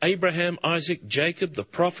know that Abraham, Isaac, Jacob, the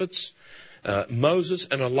prophets, Moses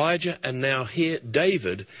and Elijah, and now here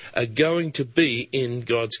David, are going to be in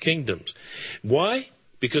God's kingdoms. Why?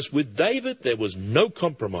 Because with David there was no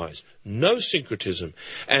compromise, no syncretism,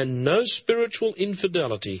 and no spiritual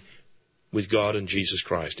infidelity with God and Jesus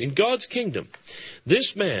Christ. In God's kingdom,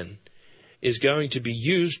 this man is going to be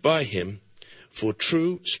used by him for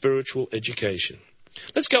true spiritual education.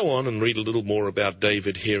 Let's go on and read a little more about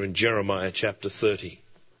David here in Jeremiah chapter 30.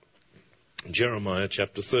 Jeremiah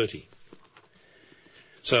chapter 30.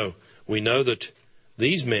 So, we know that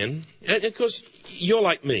these men, and of course, you're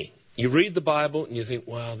like me. You read the Bible and you think,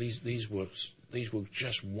 wow, these were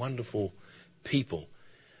just wonderful people.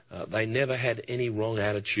 They never had any wrong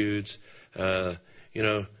attitudes.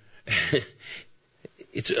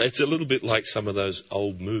 It's a little bit like some of those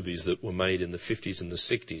old movies that were made in the 50s and the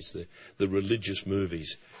 60s, the religious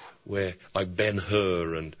movies, where like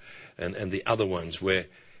Ben-Hur and the other ones, where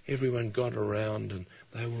everyone got around and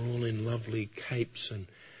they were all in lovely capes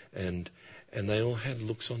and they all had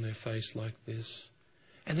looks on their face like this.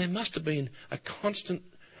 And there must have been a constant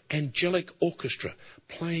angelic orchestra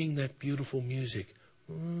playing that beautiful music.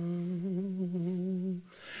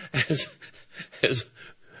 As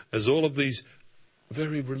all of these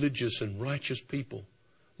very religious and righteous people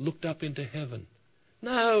looked up into heaven.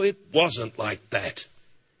 No, it wasn't like that.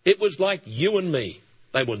 It was like you and me.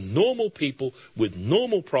 They were normal people with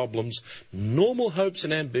normal problems, normal hopes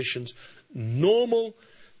and ambitions, normal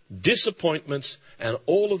disappointments, and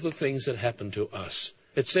all of the things that happened to us.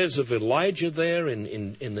 It says of Elijah there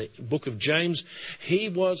in the book of James, he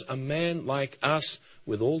was a man like us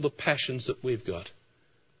with all the passions that we've got.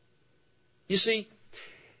 You see,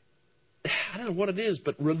 I don't know what it is,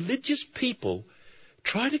 but religious people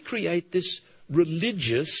try to create this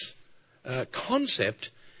religious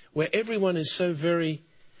concept where everyone is so very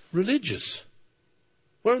religious.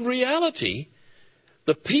 Where in reality,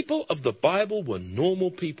 the people of the Bible were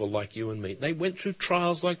normal people like you and me. They went through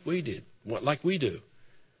trials like we do.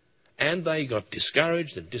 And they got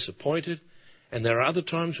discouraged and disappointed. And there are other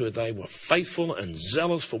times where they were faithful and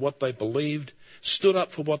zealous for what they believed, stood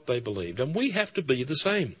up for what they believed. And we have to be the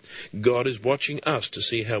same. God is watching us to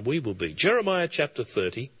see how we will be. Jeremiah chapter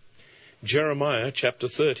 30. Jeremiah chapter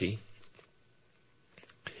 30.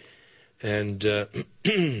 And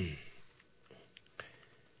we're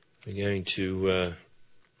going to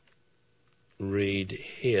read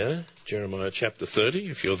here, Jeremiah chapter 30,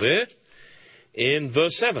 if you're there, in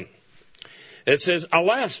verse 7. It says,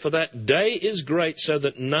 "Alas, for that day is great, so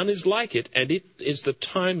that none is like it, and it is the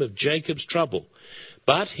time of Jacob's trouble.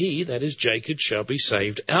 But he, that is Jacob, shall be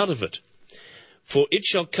saved out of it. For it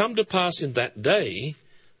shall come to pass in that day,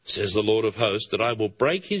 says the Lord of hosts, that I will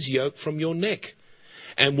break his yoke from your neck,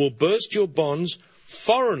 and will burst your bonds.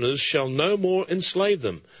 Foreigners shall no more enslave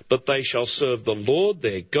them, but they shall serve the Lord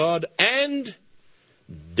their God and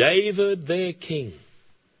David their king."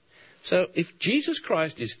 So if Jesus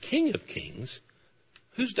Christ is King of Kings,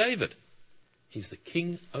 who's David? He's the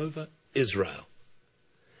king over Israel.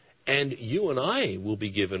 And you and I will be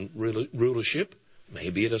given rulership,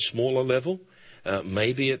 maybe at a smaller level,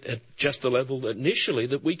 maybe at just a level initially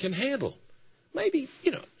that we can handle. Maybe,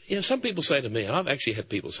 some people say to me, and I've actually had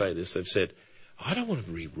people say this, they've said, "I don't want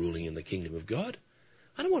to be ruling in the kingdom of God.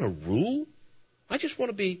 I don't want to rule. I just want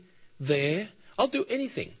to be there. I'll do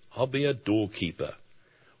anything. I'll be a doorkeeper."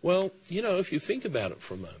 Well, if you think about it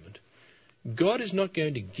for a moment, God is not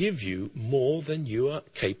going to give you more than you are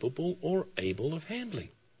capable or able of handling.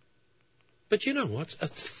 But you know what?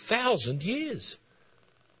 1,000 years.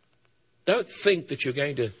 Don't think that you're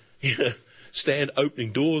going to stand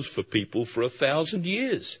opening doors for people for 1,000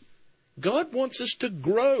 years. God wants us to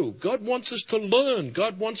grow. God wants us to learn.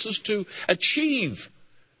 God wants us to achieve.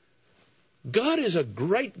 God is a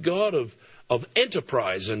great God of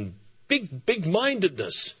enterprise and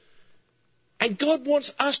big-mindedness. And God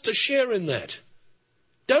wants us to share in that.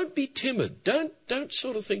 Don't be timid. Don't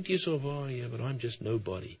sort of think to yourself, "Oh yeah, but I'm just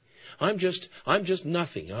nobody. I'm just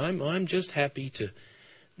nothing. I'm just happy to."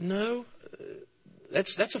 No,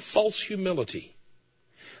 that's a false humility.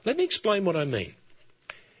 Let me explain what I mean.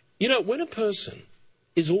 When a person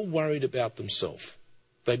is all worried about themselves,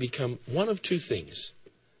 they become one of two things.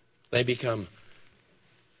 They become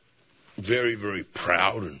very, very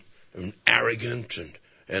proud and arrogant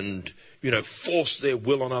and force their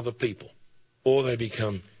will on other people. Or they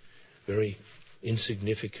become very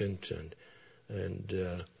insignificant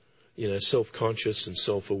and self-conscious and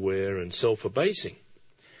self-aware and self-abasing.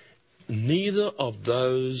 Neither of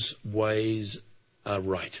those ways are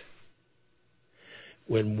right.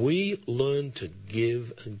 When we learn to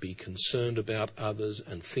give and be concerned about others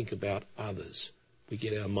and think about others, we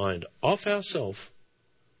get our mind off ourselves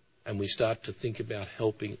and we start to think about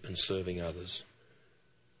helping and serving others.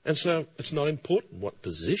 And so it's not important what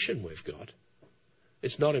position we've got.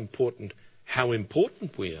 It's not important how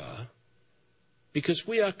important we are, because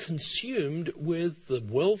we are consumed with the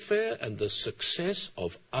welfare and the success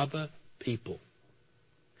of other people.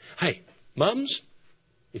 Hey, mums,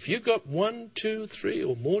 if you've got 1, 2, 3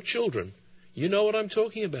 or more children, you know what I'm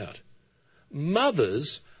talking about.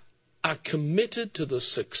 Mothers are committed to the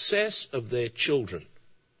success of their children.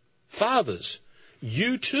 Fathers,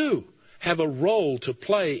 you too have a role to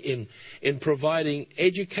play in providing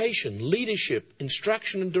education, leadership,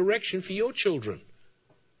 instruction and direction for your children.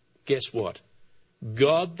 Guess what?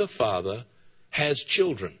 God the Father has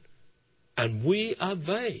children, and we are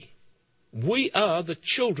they. We are the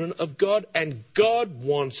children of God, and God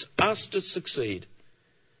wants us to succeed.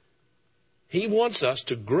 He wants us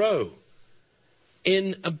to grow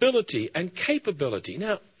in ability and capability.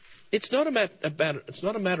 Now, it's not a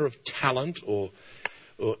matter of talent or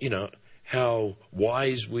how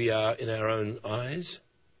wise we are in our own eyes.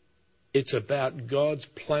 It's about God's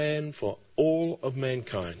plan for all of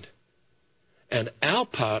mankind and our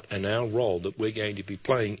part and our role that we're going to be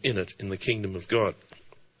playing in it in the kingdom of God.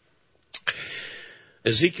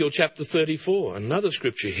 Ezekiel chapter 34, another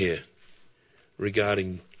scripture here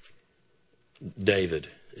regarding David.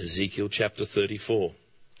 Ezekiel chapter 34.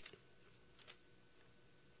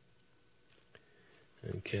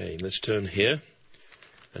 Okay, let's turn here.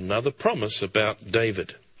 Another promise about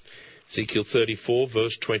David. Ezekiel 34,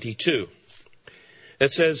 verse 22.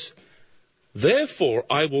 It says, "Therefore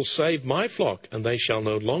I will save my flock, and they shall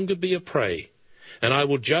no longer be a prey, and I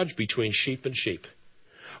will judge between sheep and sheep.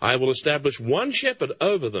 I will establish one shepherd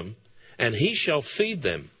over them, and he shall feed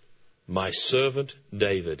them, my servant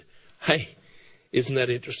David." Hey, isn't that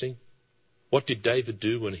interesting? What did David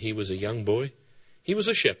do when he was a young boy? He was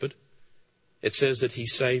a shepherd. It says that he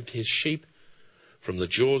saved his sheep from the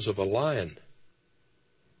jaws of a lion.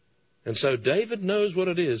 And so David knows what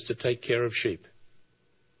it is to take care of sheep.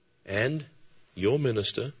 And your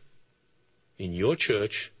minister in your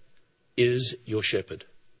church is your shepherd,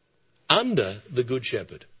 under the Good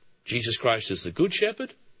Shepherd. Jesus Christ is the Good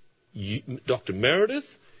Shepherd. Dr.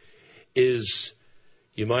 Meredith is,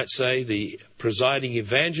 you might say, the presiding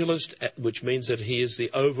evangelist, which means that he is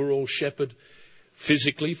the overall shepherd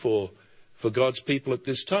physically for God's people at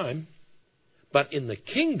this time. But in the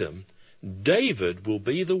kingdom, David will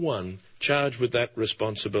be the one charged with that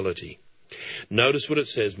responsibility. Notice what it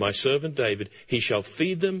says, "My servant David, he shall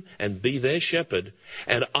feed them and be their shepherd,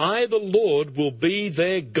 and I, the Lord, will be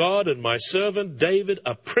their God, and my servant David,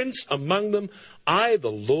 a prince among them. I,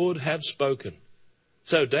 the Lord, have spoken."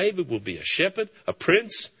 So David will be a shepherd, a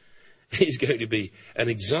prince. He's going to be an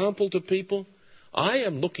example to people. I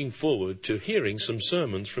am looking forward to hearing some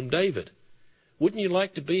sermons from David. Wouldn't you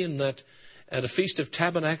like to be in that at a Feast of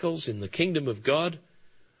Tabernacles in the kingdom of God?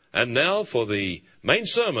 And now for the main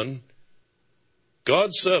sermon,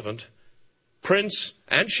 God's servant, prince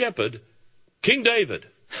and shepherd, King David.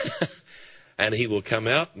 And he will come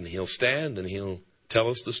out and he'll stand and he'll tell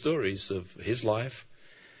us the stories of his life.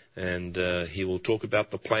 And he will talk about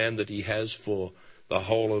the plan that he has for the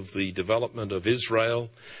whole of the development of Israel.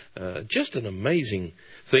 Just an amazing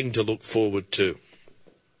thing to look forward to.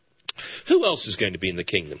 Who else is going to be in the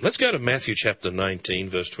kingdom? Let's go to Matthew chapter 19,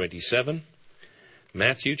 verse 27.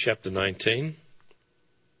 Matthew chapter 19.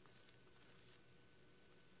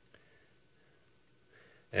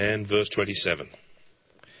 And verse 27.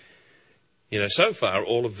 You know, so far,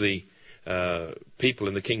 all of the people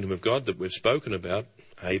in the kingdom of God that we've spoken about,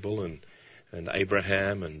 Abel and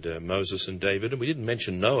Abraham and Moses and David, and we didn't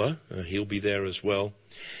mention Noah, he'll be there as well.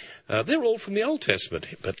 They're all from the Old Testament.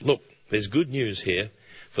 But look, there's good news here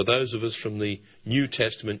for those of us from the New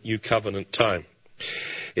Testament, New Covenant time.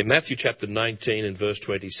 In Matthew chapter 19 and verse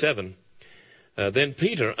 27, then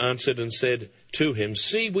Peter answered and said to him,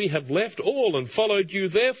 "See, we have left all and followed you.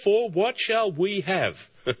 Therefore, what shall we have?"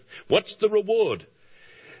 What's the reward?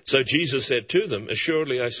 So Jesus said to them,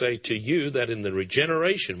 "Assuredly I say to you that in the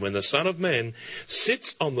regeneration, when the Son of Man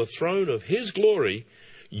sits on the throne of his glory,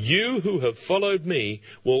 you who have followed me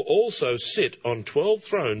will also sit on 12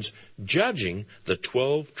 thrones, judging the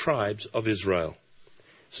 12 tribes of Israel."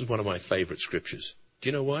 This is one of my favorite scriptures. Do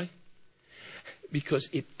you know why? Because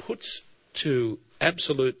it puts to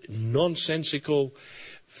absolute nonsensical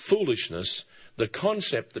foolishness the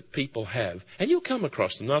concept that people have. And you'll come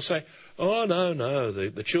across them. They'll say, "Oh, no,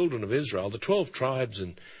 the children of Israel, the 12 tribes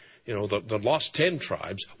and, you know, the lost 10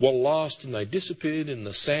 tribes were lost and they disappeared in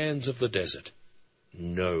the sands of the desert."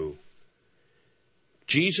 No.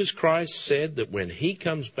 Jesus Christ said that when he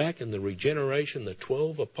comes back in the regeneration, the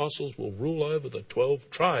 12 apostles will rule over the 12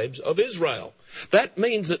 tribes of Israel. That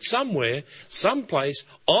means that somewhere, someplace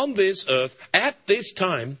on this earth, at this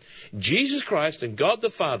time, Jesus Christ and God the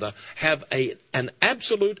Father have an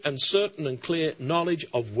absolute and certain and clear knowledge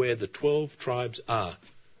of where the 12 tribes are.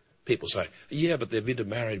 People say, "Yeah, but they've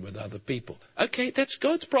intermarried with other people." Okay, that's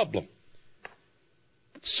God's problem.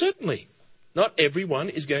 Certainly. Not everyone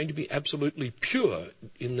is going to be absolutely pure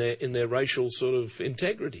in their racial sort of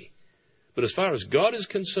integrity. But as far as God is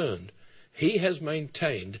concerned, he has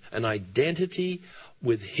maintained an identity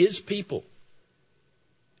with his people.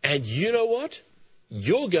 And you know what?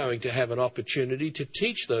 You're going to have an opportunity to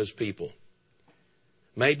teach those people.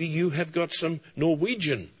 Maybe you have got some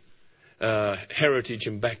Norwegian heritage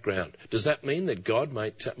and background. Does that mean that God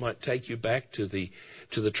might take you back to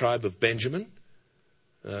the tribe of Benjamin?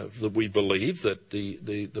 That we believe that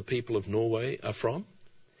the people of Norway are from.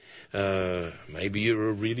 Maybe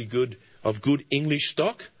you're of good English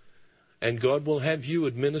stock, and God will have you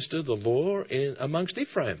administer the law amongst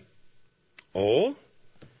Ephraim, or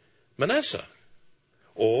Manasseh,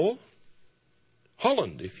 or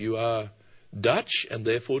Holland, if you are Dutch and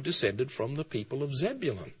therefore descended from the people of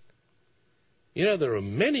Zebulun. You know, there are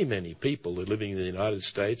many, many people living in the United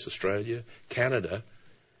States, Australia, Canada,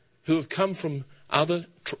 who have come from other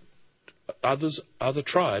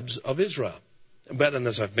tribes of Israel. But, and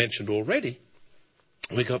as I've mentioned already,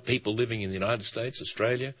 we've got people living in the United States,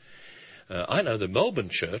 Australia, I know the Melbourne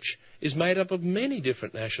church is made up of many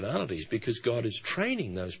different nationalities because God is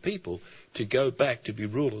training those people to go back to be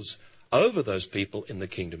rulers over those people in the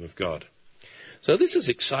kingdom of God. So this is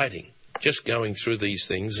exciting, just going through these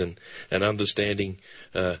things and understanding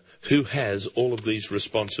who has all of these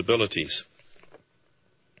responsibilities.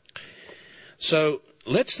 So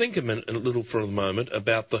let's think a little for a moment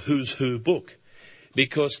about the Who's Who book,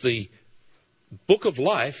 because the book of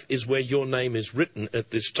life is where your name is written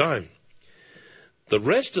at this time. The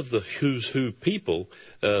rest of the Who's Who people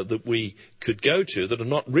that we could go to that are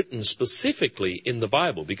not written specifically in the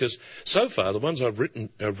Bible, because so far the ones I've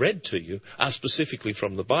read to you are specifically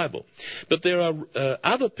from the Bible. But there are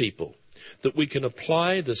other people that we can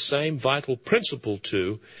apply the same vital principle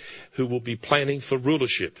to who will be planning for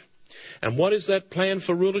rulership. And what is that plan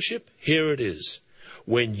for rulership? Here it is.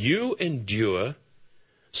 When you endure,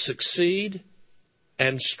 succeed,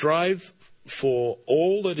 and strive for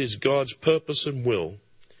all that is God's purpose and will,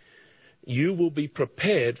 you will be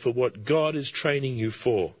prepared for what God is training you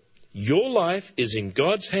for. Your life is in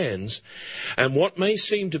God's hands, and what may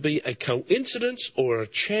seem to be a coincidence or a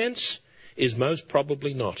chance is most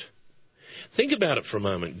probably not. Think about it for a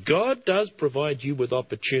moment. God does provide you with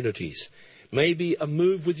opportunities. Maybe a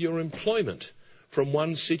move with your employment from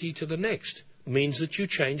one city to the next means that you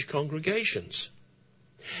change congregations.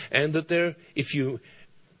 And that if you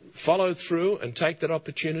follow through and take that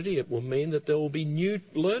opportunity, it will mean that there will be new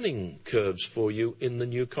learning curves for you in the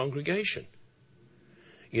new congregation.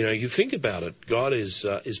 You know, you think about it, God is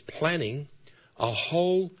planning a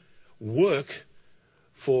whole work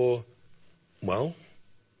for, well,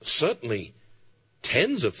 certainly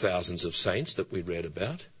tens of thousands of saints that we read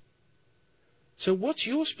about. So what's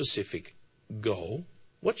your specific goal?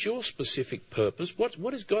 What's your specific purpose?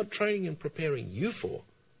 What is God training and preparing you for?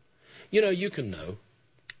 You know, you can know.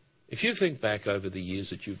 If you think back over the years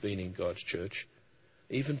that you've been in God's church,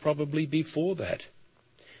 even probably before that,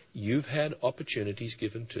 you've had opportunities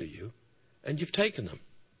given to you and you've taken them.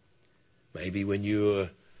 Maybe when you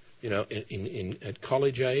were, at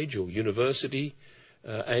college age or university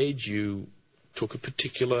age, you took a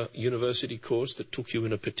particular university course that took you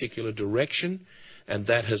in a particular direction, and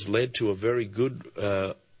that has led to a very good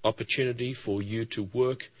opportunity for you to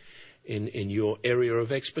work in your area of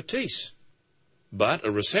expertise. But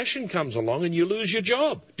a recession comes along and you lose your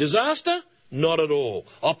job. Disaster? Not at all.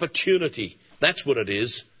 Opportunity. That's what it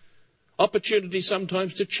is. Opportunity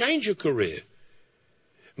sometimes to change your career.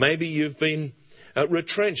 Maybe you've been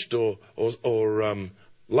retrenched or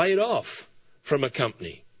laid off from a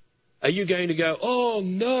company. Are you going to go, oh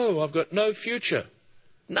no, I've got no future?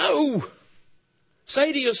 No.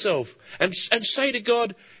 Say to yourself and say to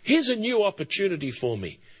God, here's a new opportunity for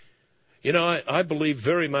me. You know, I believe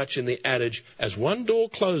very much in the adage, as one door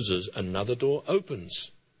closes, another door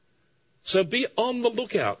opens. So be on the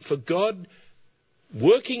lookout for God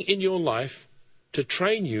working in your life to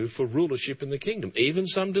train you for rulership in the kingdom. Even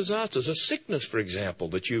some disasters, a sickness, for example,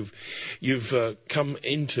 that you've come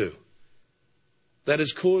into, that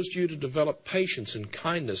has caused you to develop patience and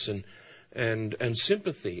kindness and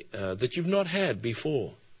sympathy that you've not had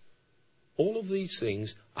before. All of these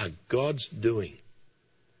things are God's doing.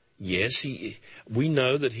 Yes, we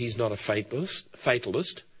know that he's not a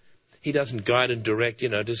fatalist. He doesn't guide and direct,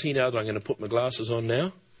 does he know that I'm going to put my glasses on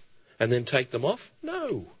now and then take them off?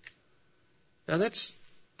 No. Now that's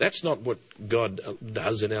not what God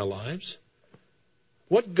does in our lives.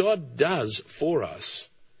 What God does for us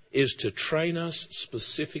is to train us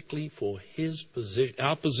specifically for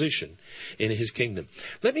our position in his kingdom.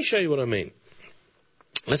 Let me show you what I mean.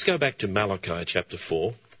 Let's go back to Malachi chapter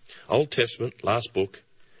 4, Old Testament, last book.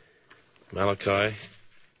 Malachi,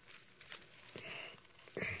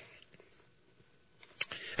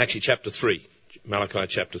 actually chapter 3, Malachi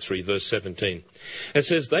chapter 3, verse 17. It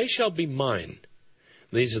says, they shall be mine.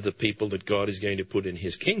 These are the people that God is going to put in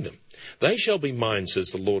his kingdom. They shall be mine,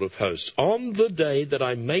 says the Lord of hosts, on the day that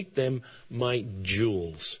I make them my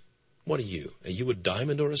jewels. What are you? Are you a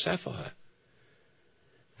diamond or a sapphire?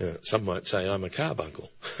 Some might say I'm a carbuncle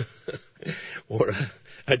or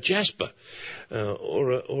a jasper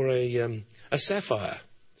or a sapphire.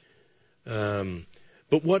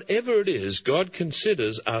 But whatever it is, God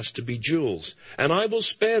considers us to be jewels. And I will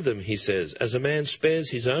spare them, he says, as a man spares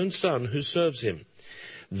his own son who serves him.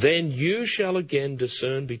 Then you shall again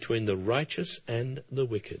discern between the righteous and the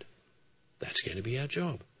wicked. That's going to be our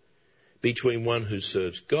job. Between one who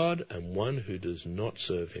serves God and one who does not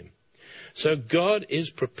serve him. So God is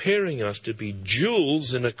preparing us to be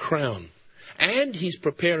jewels in a crown. And he's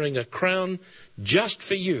preparing a crown just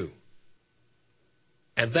for you.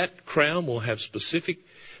 And that crown will have specific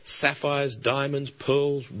sapphires, diamonds,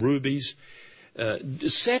 pearls, rubies,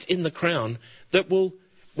 set in the crown that will,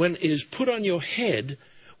 when it is put on your head,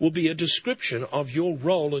 will be a description of your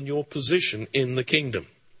role and your position in the kingdom.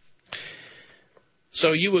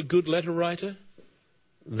 So are you a good letter writer?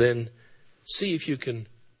 Then see if you can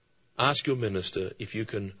ask your minister if you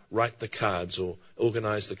can write the cards or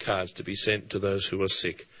organize the cards to be sent to those who are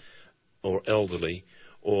sick or elderly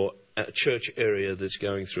or a church area that's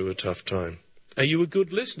going through a tough time. Are you a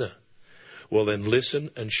good listener? Well, then listen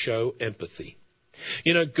and show empathy.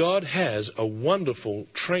 You know, God has a wonderful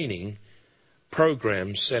training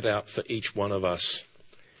program set out for each one of us.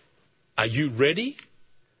 Are you ready?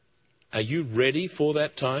 Are you ready for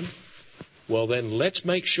that time? Well, then let's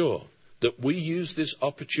make sure that we use this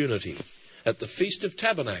opportunity at the Feast of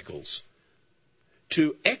Tabernacles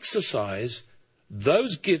to exercise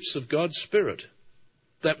those gifts of God's Spirit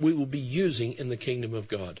that we will be using in the kingdom of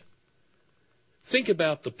God. Think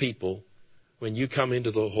about the people when you come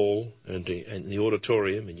into the hall and the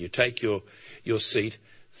auditorium and you take your seat.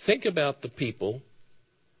 Think about the people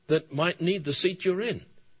that might need the seat you're in.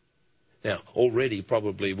 Now, already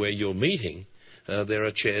probably where you're meeting, there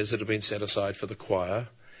are chairs that have been set aside for the choir,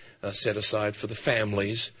 set aside for the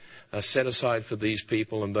families, set aside for these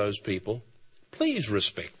people and those people. Please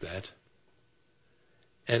respect that.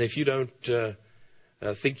 And if you don't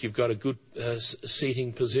think you've got a good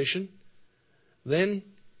seating position, then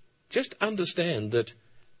just understand that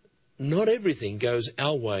not everything goes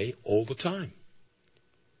our way all the time.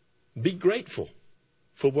 Be grateful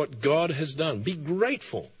for what God has done. Be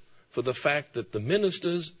grateful for the fact that the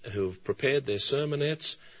ministers who have prepared their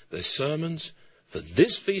sermonettes, their sermons for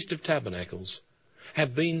this Feast of Tabernacles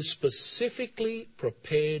have been specifically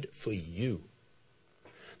prepared for you.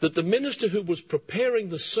 That the minister who was preparing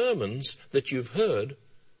the sermons that you've heard,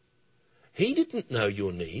 he didn't know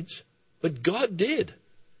your needs, but God did.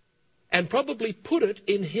 And probably put it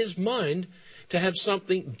in his mind to have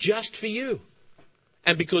something just for you.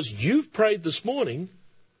 And because you've prayed this morning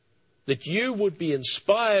that you would be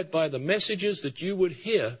inspired by the messages that you would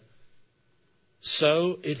hear,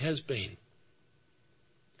 so it has been.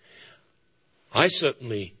 I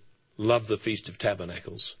certainly love the Feast of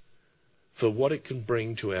Tabernacles for what it can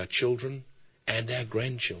bring to our children and our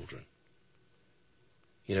grandchildren.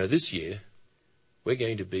 You know, this year we're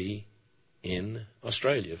going to be in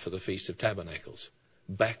Australia for the Feast of Tabernacles,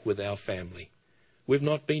 back with our family. We've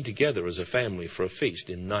not been together as a family for a feast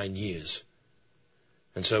in 9 years.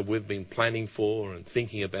 And so we've been planning for and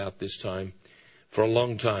thinking about this time for a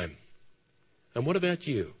long time. And what about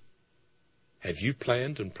you? Have you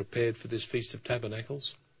planned and prepared for this Feast of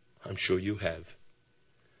Tabernacles? I'm sure you have.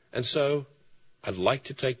 And so I'd like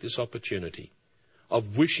to take this opportunity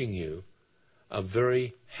of wishing you a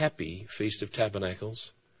very happy Feast of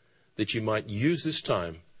Tabernacles, that you might use this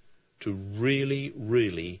time to really,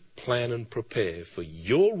 really plan and prepare for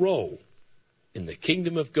your role in the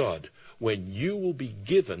kingdom of God, when you will be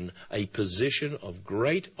given a position of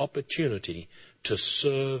great opportunity to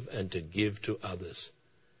serve and to give to others.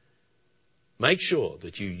 Make sure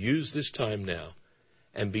that you use this time now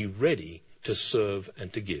and be ready to serve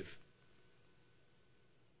and to give.